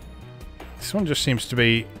 This one just seems to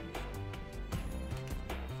be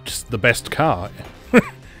just the best car.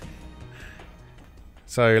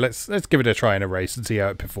 So let's give it a try in a race and see how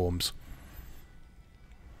it performs.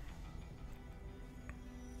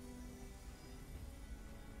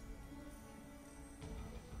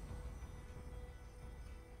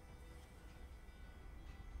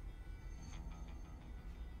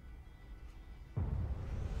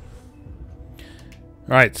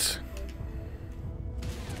 Right.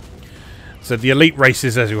 So the elite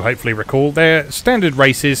races, as you'll hopefully recall, they're standard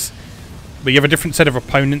races, but you have a different set of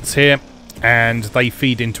opponents here, and they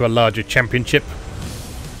feed into a larger championship.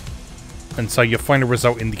 And so your final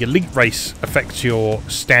result in the elite race affects your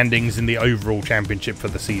standings in the overall championship for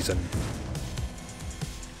the season.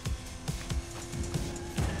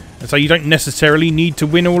 And so you don't necessarily need to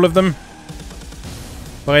win all of them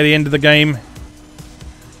by the end of the game,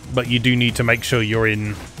 but you do need to make sure you're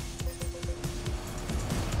in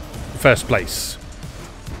first place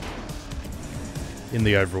in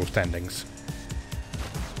the overall standings.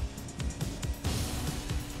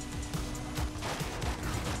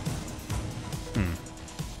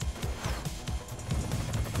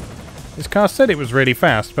 This car said it was really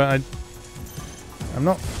fast, but I'm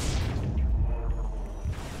not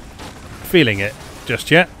feeling it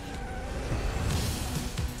just yet.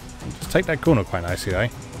 Just take that corner quite nicely, though.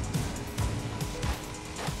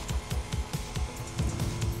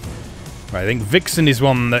 Right, I think Vixen is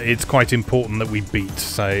one that it's quite important that we beat,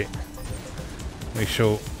 so we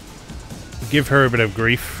shall give her a bit of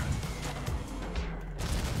grief.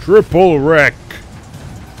 Triple wreck!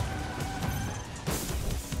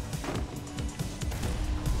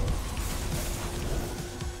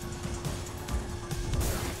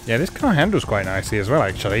 Yeah, this car handles quite nicely as well,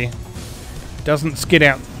 actually. Doesn't skid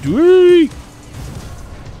out.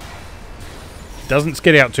 Doesn't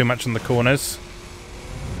skid out too much on the corners.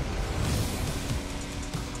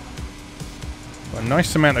 Got a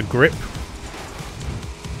nice amount of grip.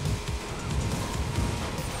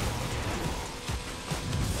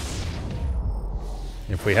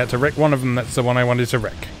 If we had to wreck one of them, that's the one I wanted to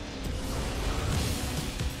wreck.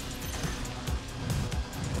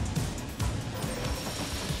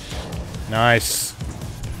 Nice.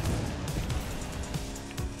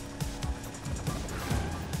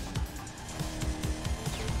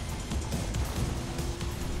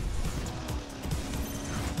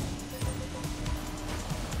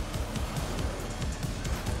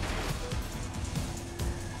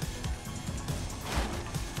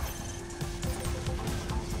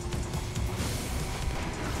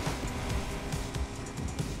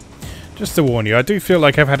 Just to warn you, I do feel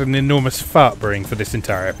like I've had an enormous fart brewing for this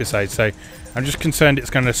entire episode, so I'm just concerned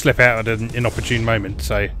it's going to slip out at an inopportune moment.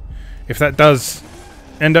 So if that does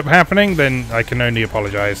end up happening, then I can only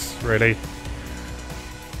apologise, really.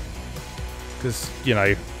 Because, you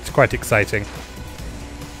know, it's quite exciting.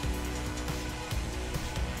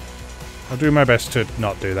 I'll do my best to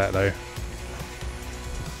not do that, though.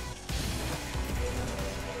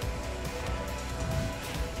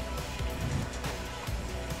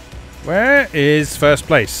 Where is first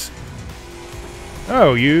place?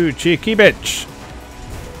 Oh, you cheeky bitch.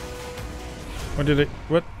 What did it...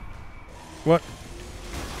 What?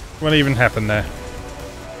 What even happened there?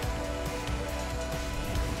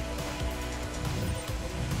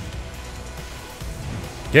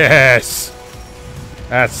 Yes!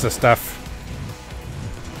 That's the stuff.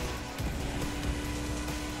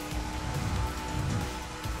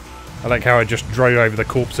 I like how I just drove over the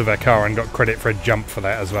corpse of her car and got credit for a jump for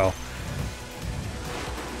that as well.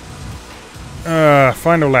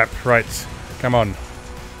 Final lap, right. Come on.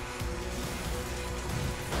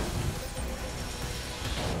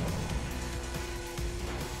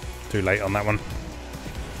 Too late on that one.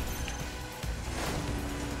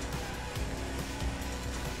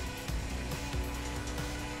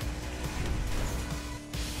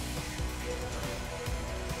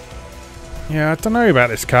 Yeah, I don't know about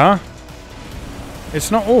this car. It's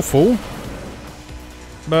not awful.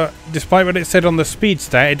 But despite what it said on the speed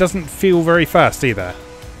stat, it doesn't feel very fast either.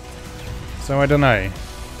 So I don't know.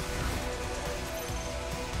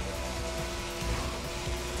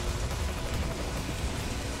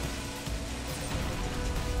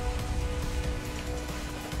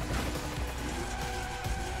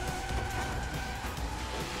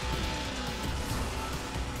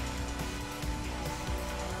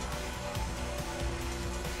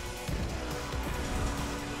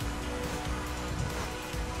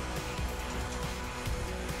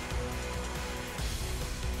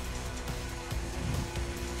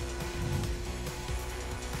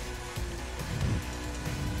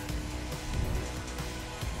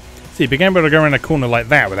 See, being able to go around a corner like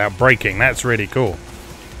that without braking, that's really cool.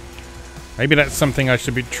 Maybe that's something I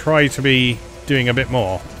should try to be doing a bit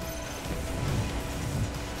more.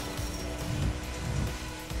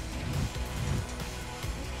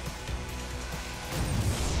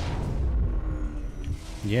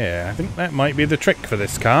 Yeah, I think that might be the trick for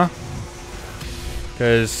this car.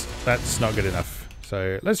 Because that's not good enough.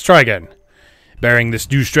 So let's try again, bearing this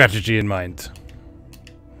new strategy in mind.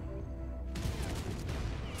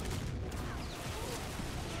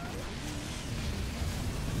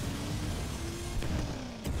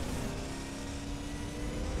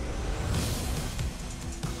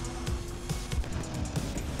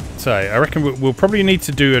 So, I reckon we'll probably need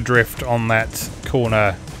to do a drift on that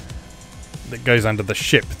corner that goes under the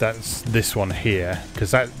ship. That's this one here,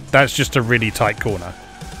 because that's just a really tight corner.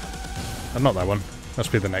 Not that one.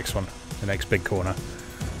 Must be the next one. The next big corner.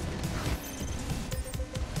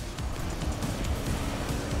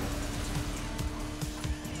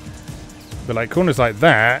 But like corners like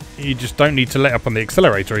that, you just don't need to let up on the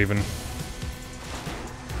accelerator even.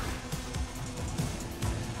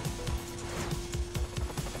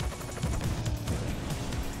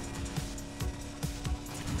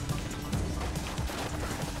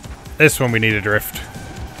 This one we need a drift.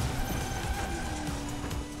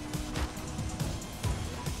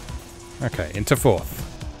 Okay, into fourth.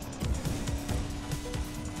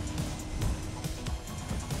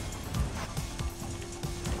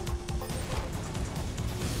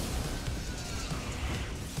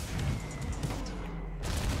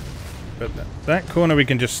 But that corner we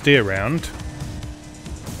can just steer around.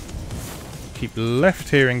 Keep left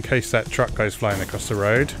here in case that truck goes flying across the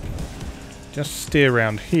road. Just steer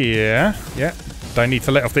around here. Yeah, don't need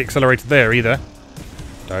to let off the accelerator there either.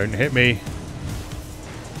 Don't hit me.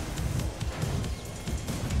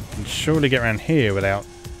 Can surely get around here without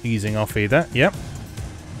easing off either. Yep.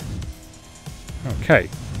 Okay.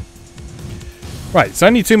 Right, so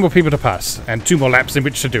only 2 more people to pass, and 2 more laps in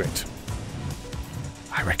which to do it.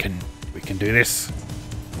 I reckon we can do this.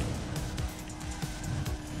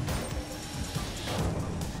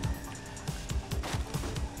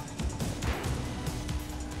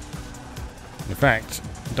 In fact,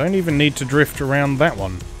 don't even need to drift around that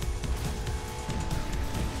one.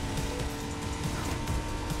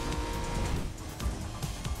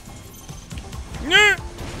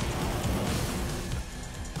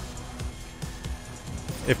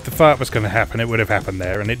 If the fart was going to happen, it would have happened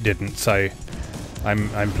there, and it didn't. So,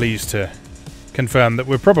 I'm pleased to confirm that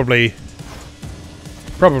we're probably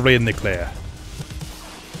in the clear.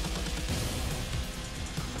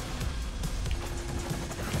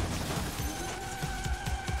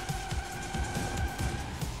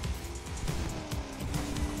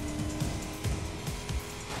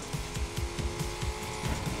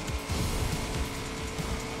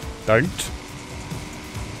 Don't.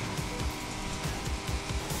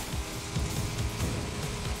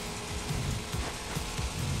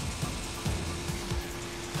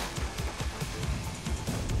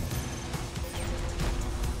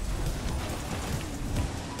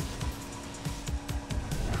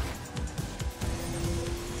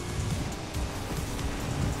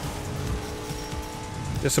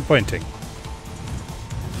 Disappointing.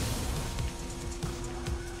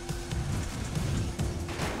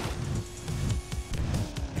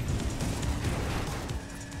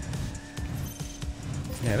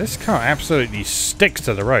 Yeah, this car absolutely sticks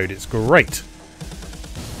to the road. It's great.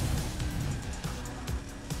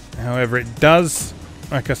 However, it does,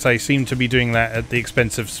 like I say, seem to be doing that at the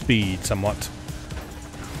expense of speed somewhat.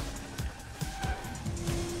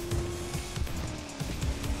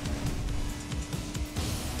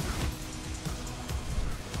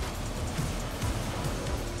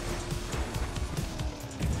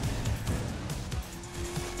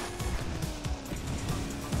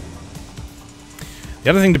 The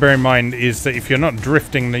other thing to bear in mind is that if you're not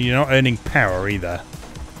drifting, then you're not earning power either.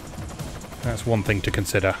 That's one thing to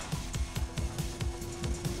consider.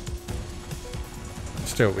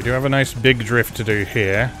 Still, we do have a nice big drift to do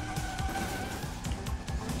here.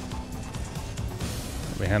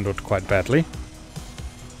 We handled quite badly.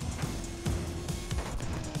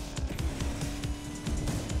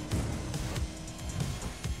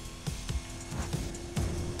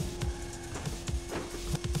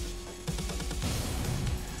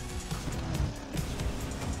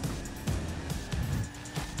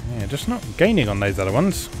 Yeah, just not gaining on those other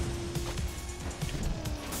ones.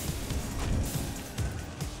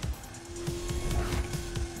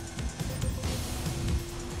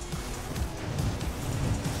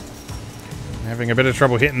 Having a bit of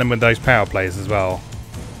trouble hitting them with those power plays as well.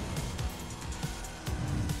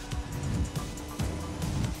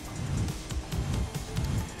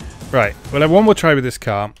 Right, we'll have one more try with this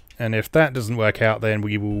car, and if that doesn't work out, then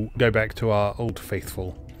we will go back to our old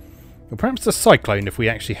faithful. Or perhaps the Cyclone, if we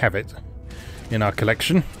actually have it in our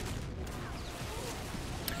collection.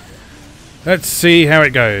 Let's see how it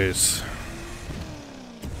goes.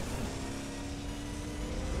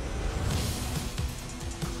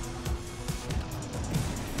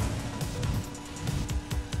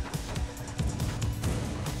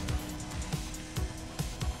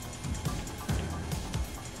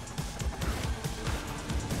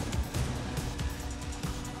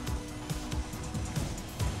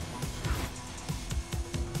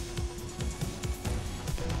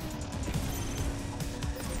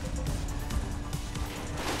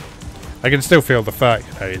 I can still feel the fact,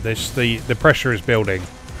 you know, the pressure is building. I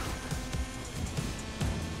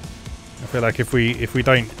feel like if we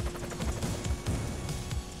don't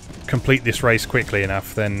complete this race quickly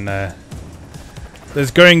enough, then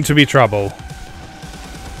there's going to be trouble.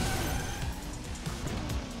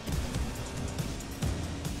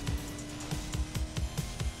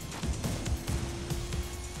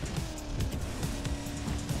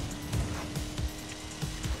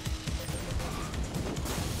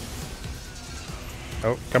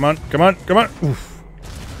 Oh, come on, come on, come on! Oof.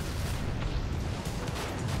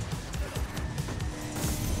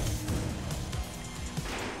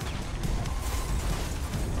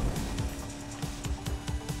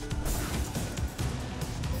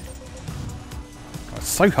 It's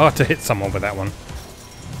so hard to hit someone with that one.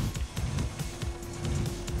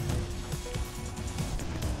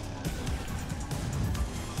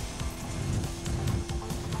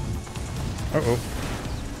 Uh-oh.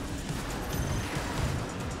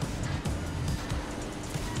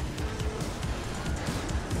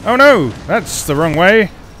 Oh no! That's the wrong way!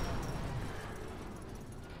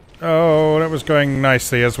 Oh, that was going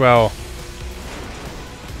nicely as well.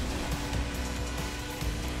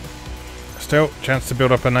 Still, chance to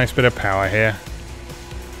build up a nice bit of power here.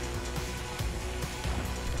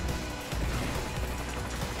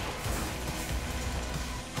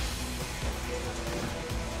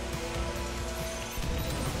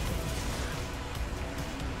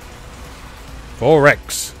 Four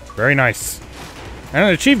wrecks. Very nice. And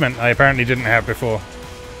an achievement I apparently didn't have before.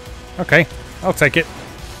 Okay, I'll take it.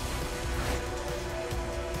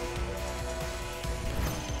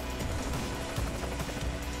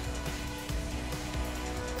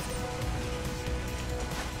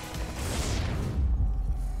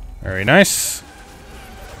 Very nice.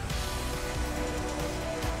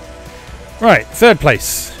 Right, third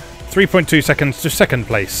place. 3.2 seconds to second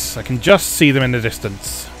place. I can just see them in the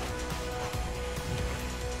distance.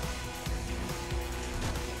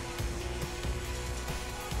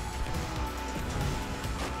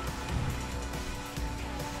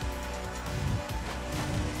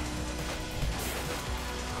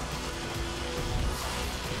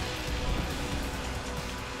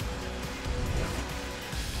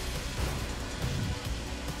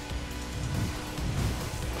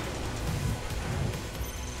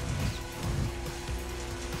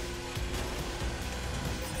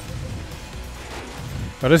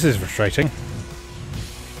 Well, this is frustrating.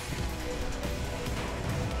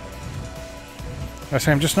 I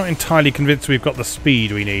say I'm just not entirely convinced we've got the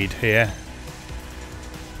speed we need here.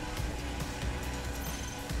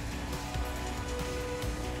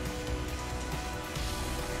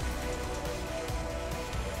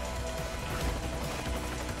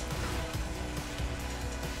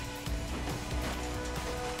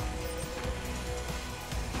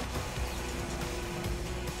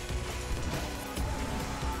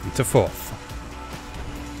 To fourth.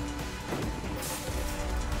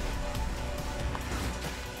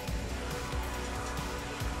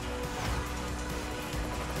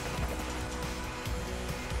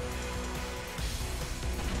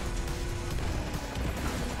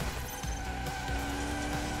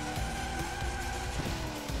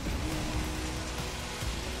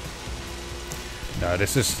 No,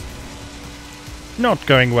 this is not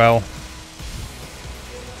going well.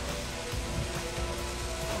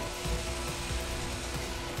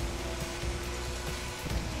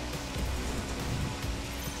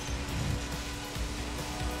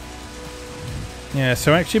 Yeah,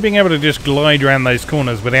 so actually being able to just glide around those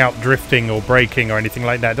corners without drifting or braking or anything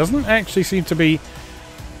like that doesn't actually seem to be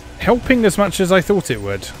helping as much as I thought it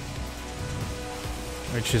would.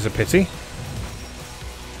 Which is a pity.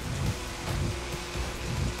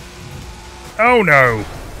 Oh no!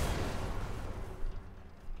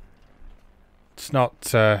 It's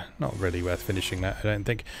not really worth finishing that, I don't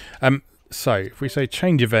think. So, if we say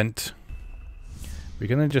change event, we're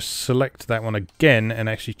going to just select that one again and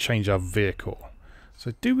actually change our vehicle.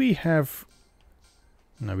 So do we have...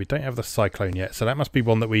 No, we don't have the Cyclone yet, so that must be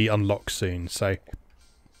one that we unlock soon. So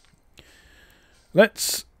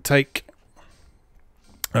let's take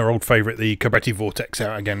our old favourite, the Cabretti Vortex,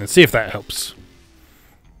 out again and see if that helps.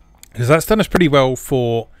 Because that's done us pretty well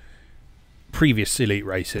for previous Elite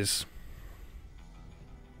races.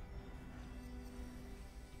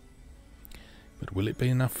 But will it be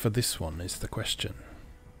enough for this one is the question.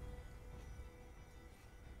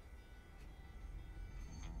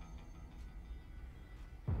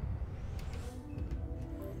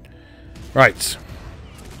 Right.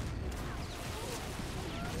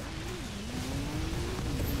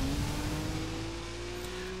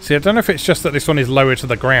 See, I don't know if it's just that this one is lower to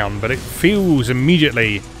the ground, but it feels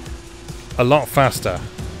immediately a lot faster.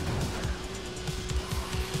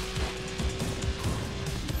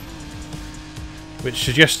 Which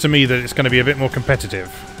suggests to me that it's going to be a bit more competitive.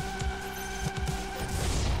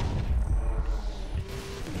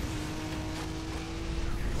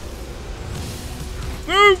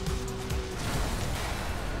 No!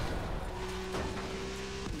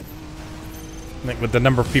 I think with the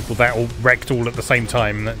number of people that all wrecked all at the same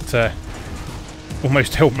time, that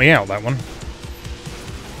almost helped me out, that one.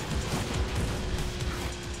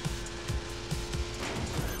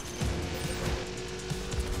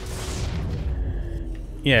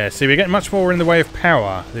 Yeah, see, we're getting much more in the way of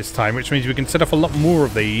power this time, which means we can set off a lot more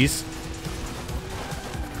of these.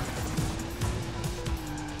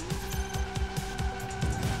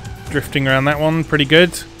 Drifting around that one, pretty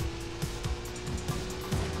good.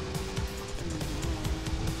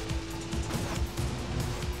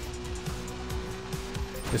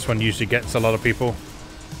 This one usually gets a lot of people.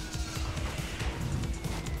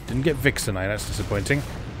 Didn't get Vixen, that's disappointing.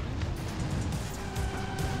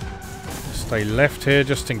 Stay left here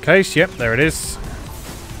just in case. Yep, there it is.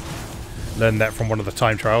 Learned that from one of the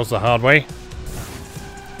time trials the hard way.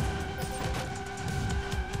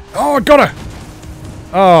 Oh, I got her!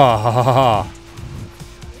 Oh, ha, ha, ha.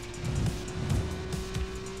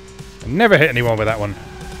 I never hit anyone with that one.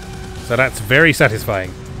 So that's very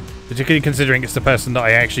satisfying. Particularly considering it's the person that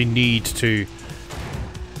I actually need to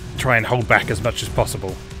try and hold back as much as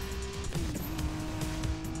possible.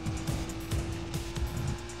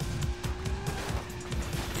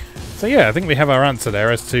 So yeah, I think we have our answer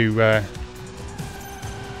there as to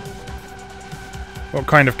what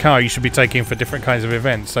kind of car you should be taking for different kinds of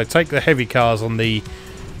events. So take the heavy cars on the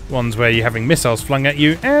ones where you're having missiles flung at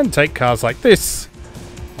you, and take cars like this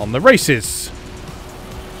on the races.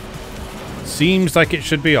 Seems like it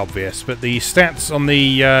should be obvious, but the stats on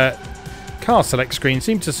the car select screen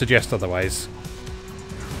seem to suggest otherwise.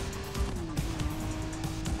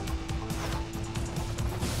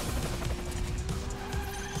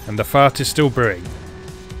 And the fart is still brewing.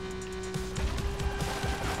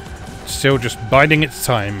 Still just biding its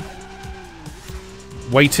time.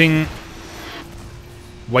 Waiting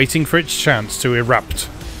for its chance to erupt.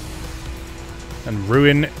 And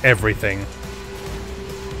ruin everything.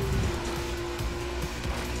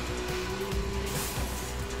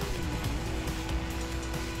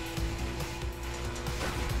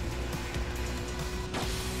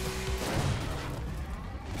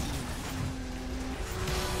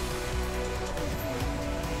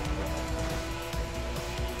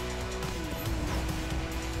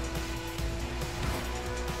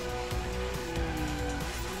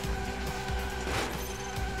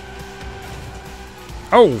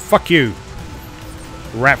 Oh, fuck you.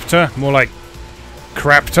 Raptor. More like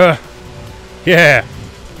Craptor. Yeah.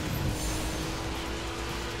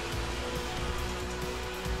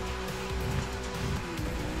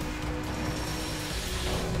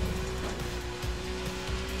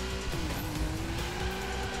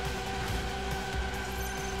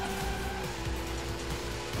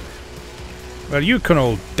 Well, you can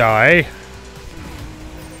all die.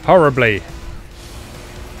 Horribly.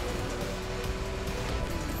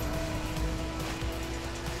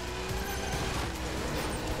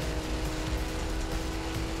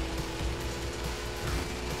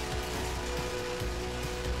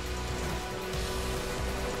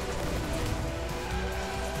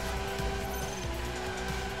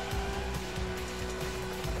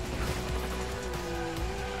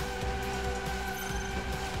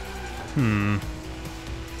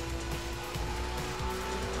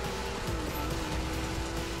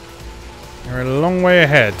 They're a long way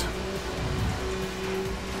ahead.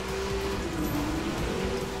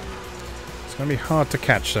 It's going to be hard to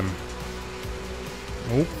catch them.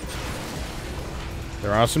 Oh.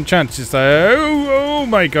 There are some chances there. Oh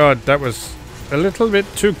my god, that was a little bit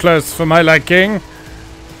too close for my liking.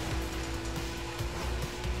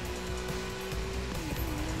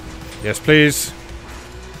 Yes, please.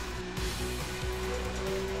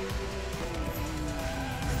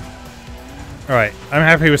 Alright, I'm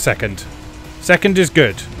happy with second. Second is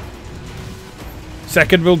good.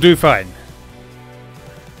 Second will do fine.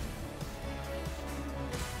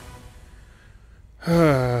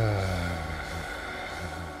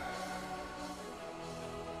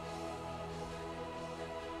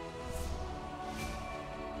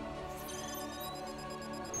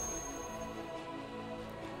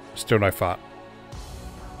 Still no fart.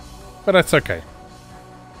 But that's okay.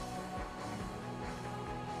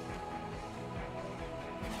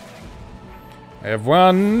 I have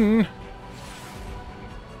one.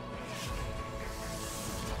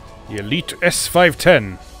 The Elite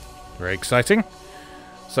S510. Very exciting.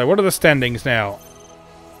 So what are the standings now?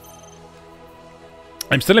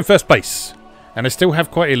 I'm still in first place. And I still have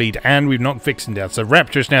quite a lead. And we've knocked Vixen down. So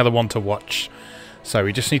Raptor is now the one to watch. So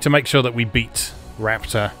we just need to make sure that we beat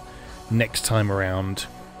Raptor next time around.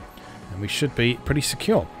 And we should be pretty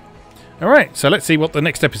secure. Alright, so let's see what the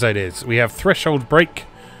next episode is. We have Threshold Break.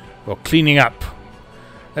 Or Cleaning Up.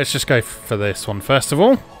 Let's just go for this one first of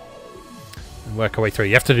all. And work our way through.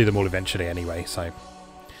 You have to do them all eventually anyway, so...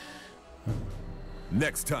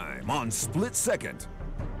 Next time on Split Second.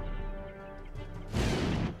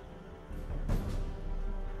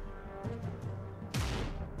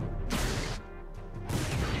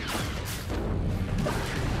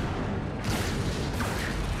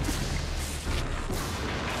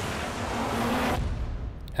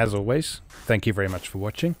 As always, thank you very much for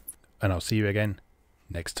watching, and I'll see you again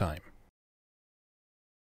next time.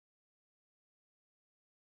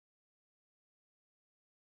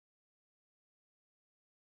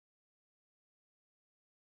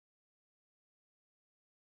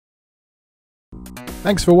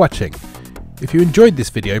 Thanks for watching. If you enjoyed this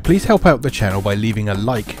video, please help out the channel by leaving a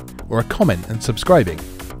like or a comment and subscribing.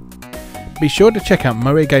 Be sure to check out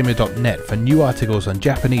moegamer.net for new articles on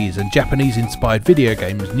Japanese and Japanese-inspired video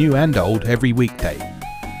games, new and old, every weekday.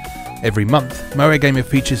 Every month, Moe Gamer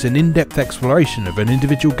features an in-depth exploration of an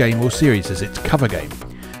individual game or series as its cover game,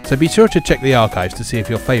 so be sure to check the archives to see if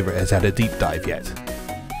your favourite has had a deep dive yet.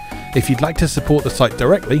 If you'd like to support the site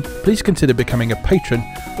directly, please consider becoming a patron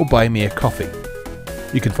or buy me a coffee.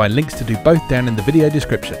 You can find links to do both down in the video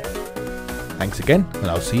description. Thanks again, and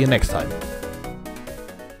I'll see you next time.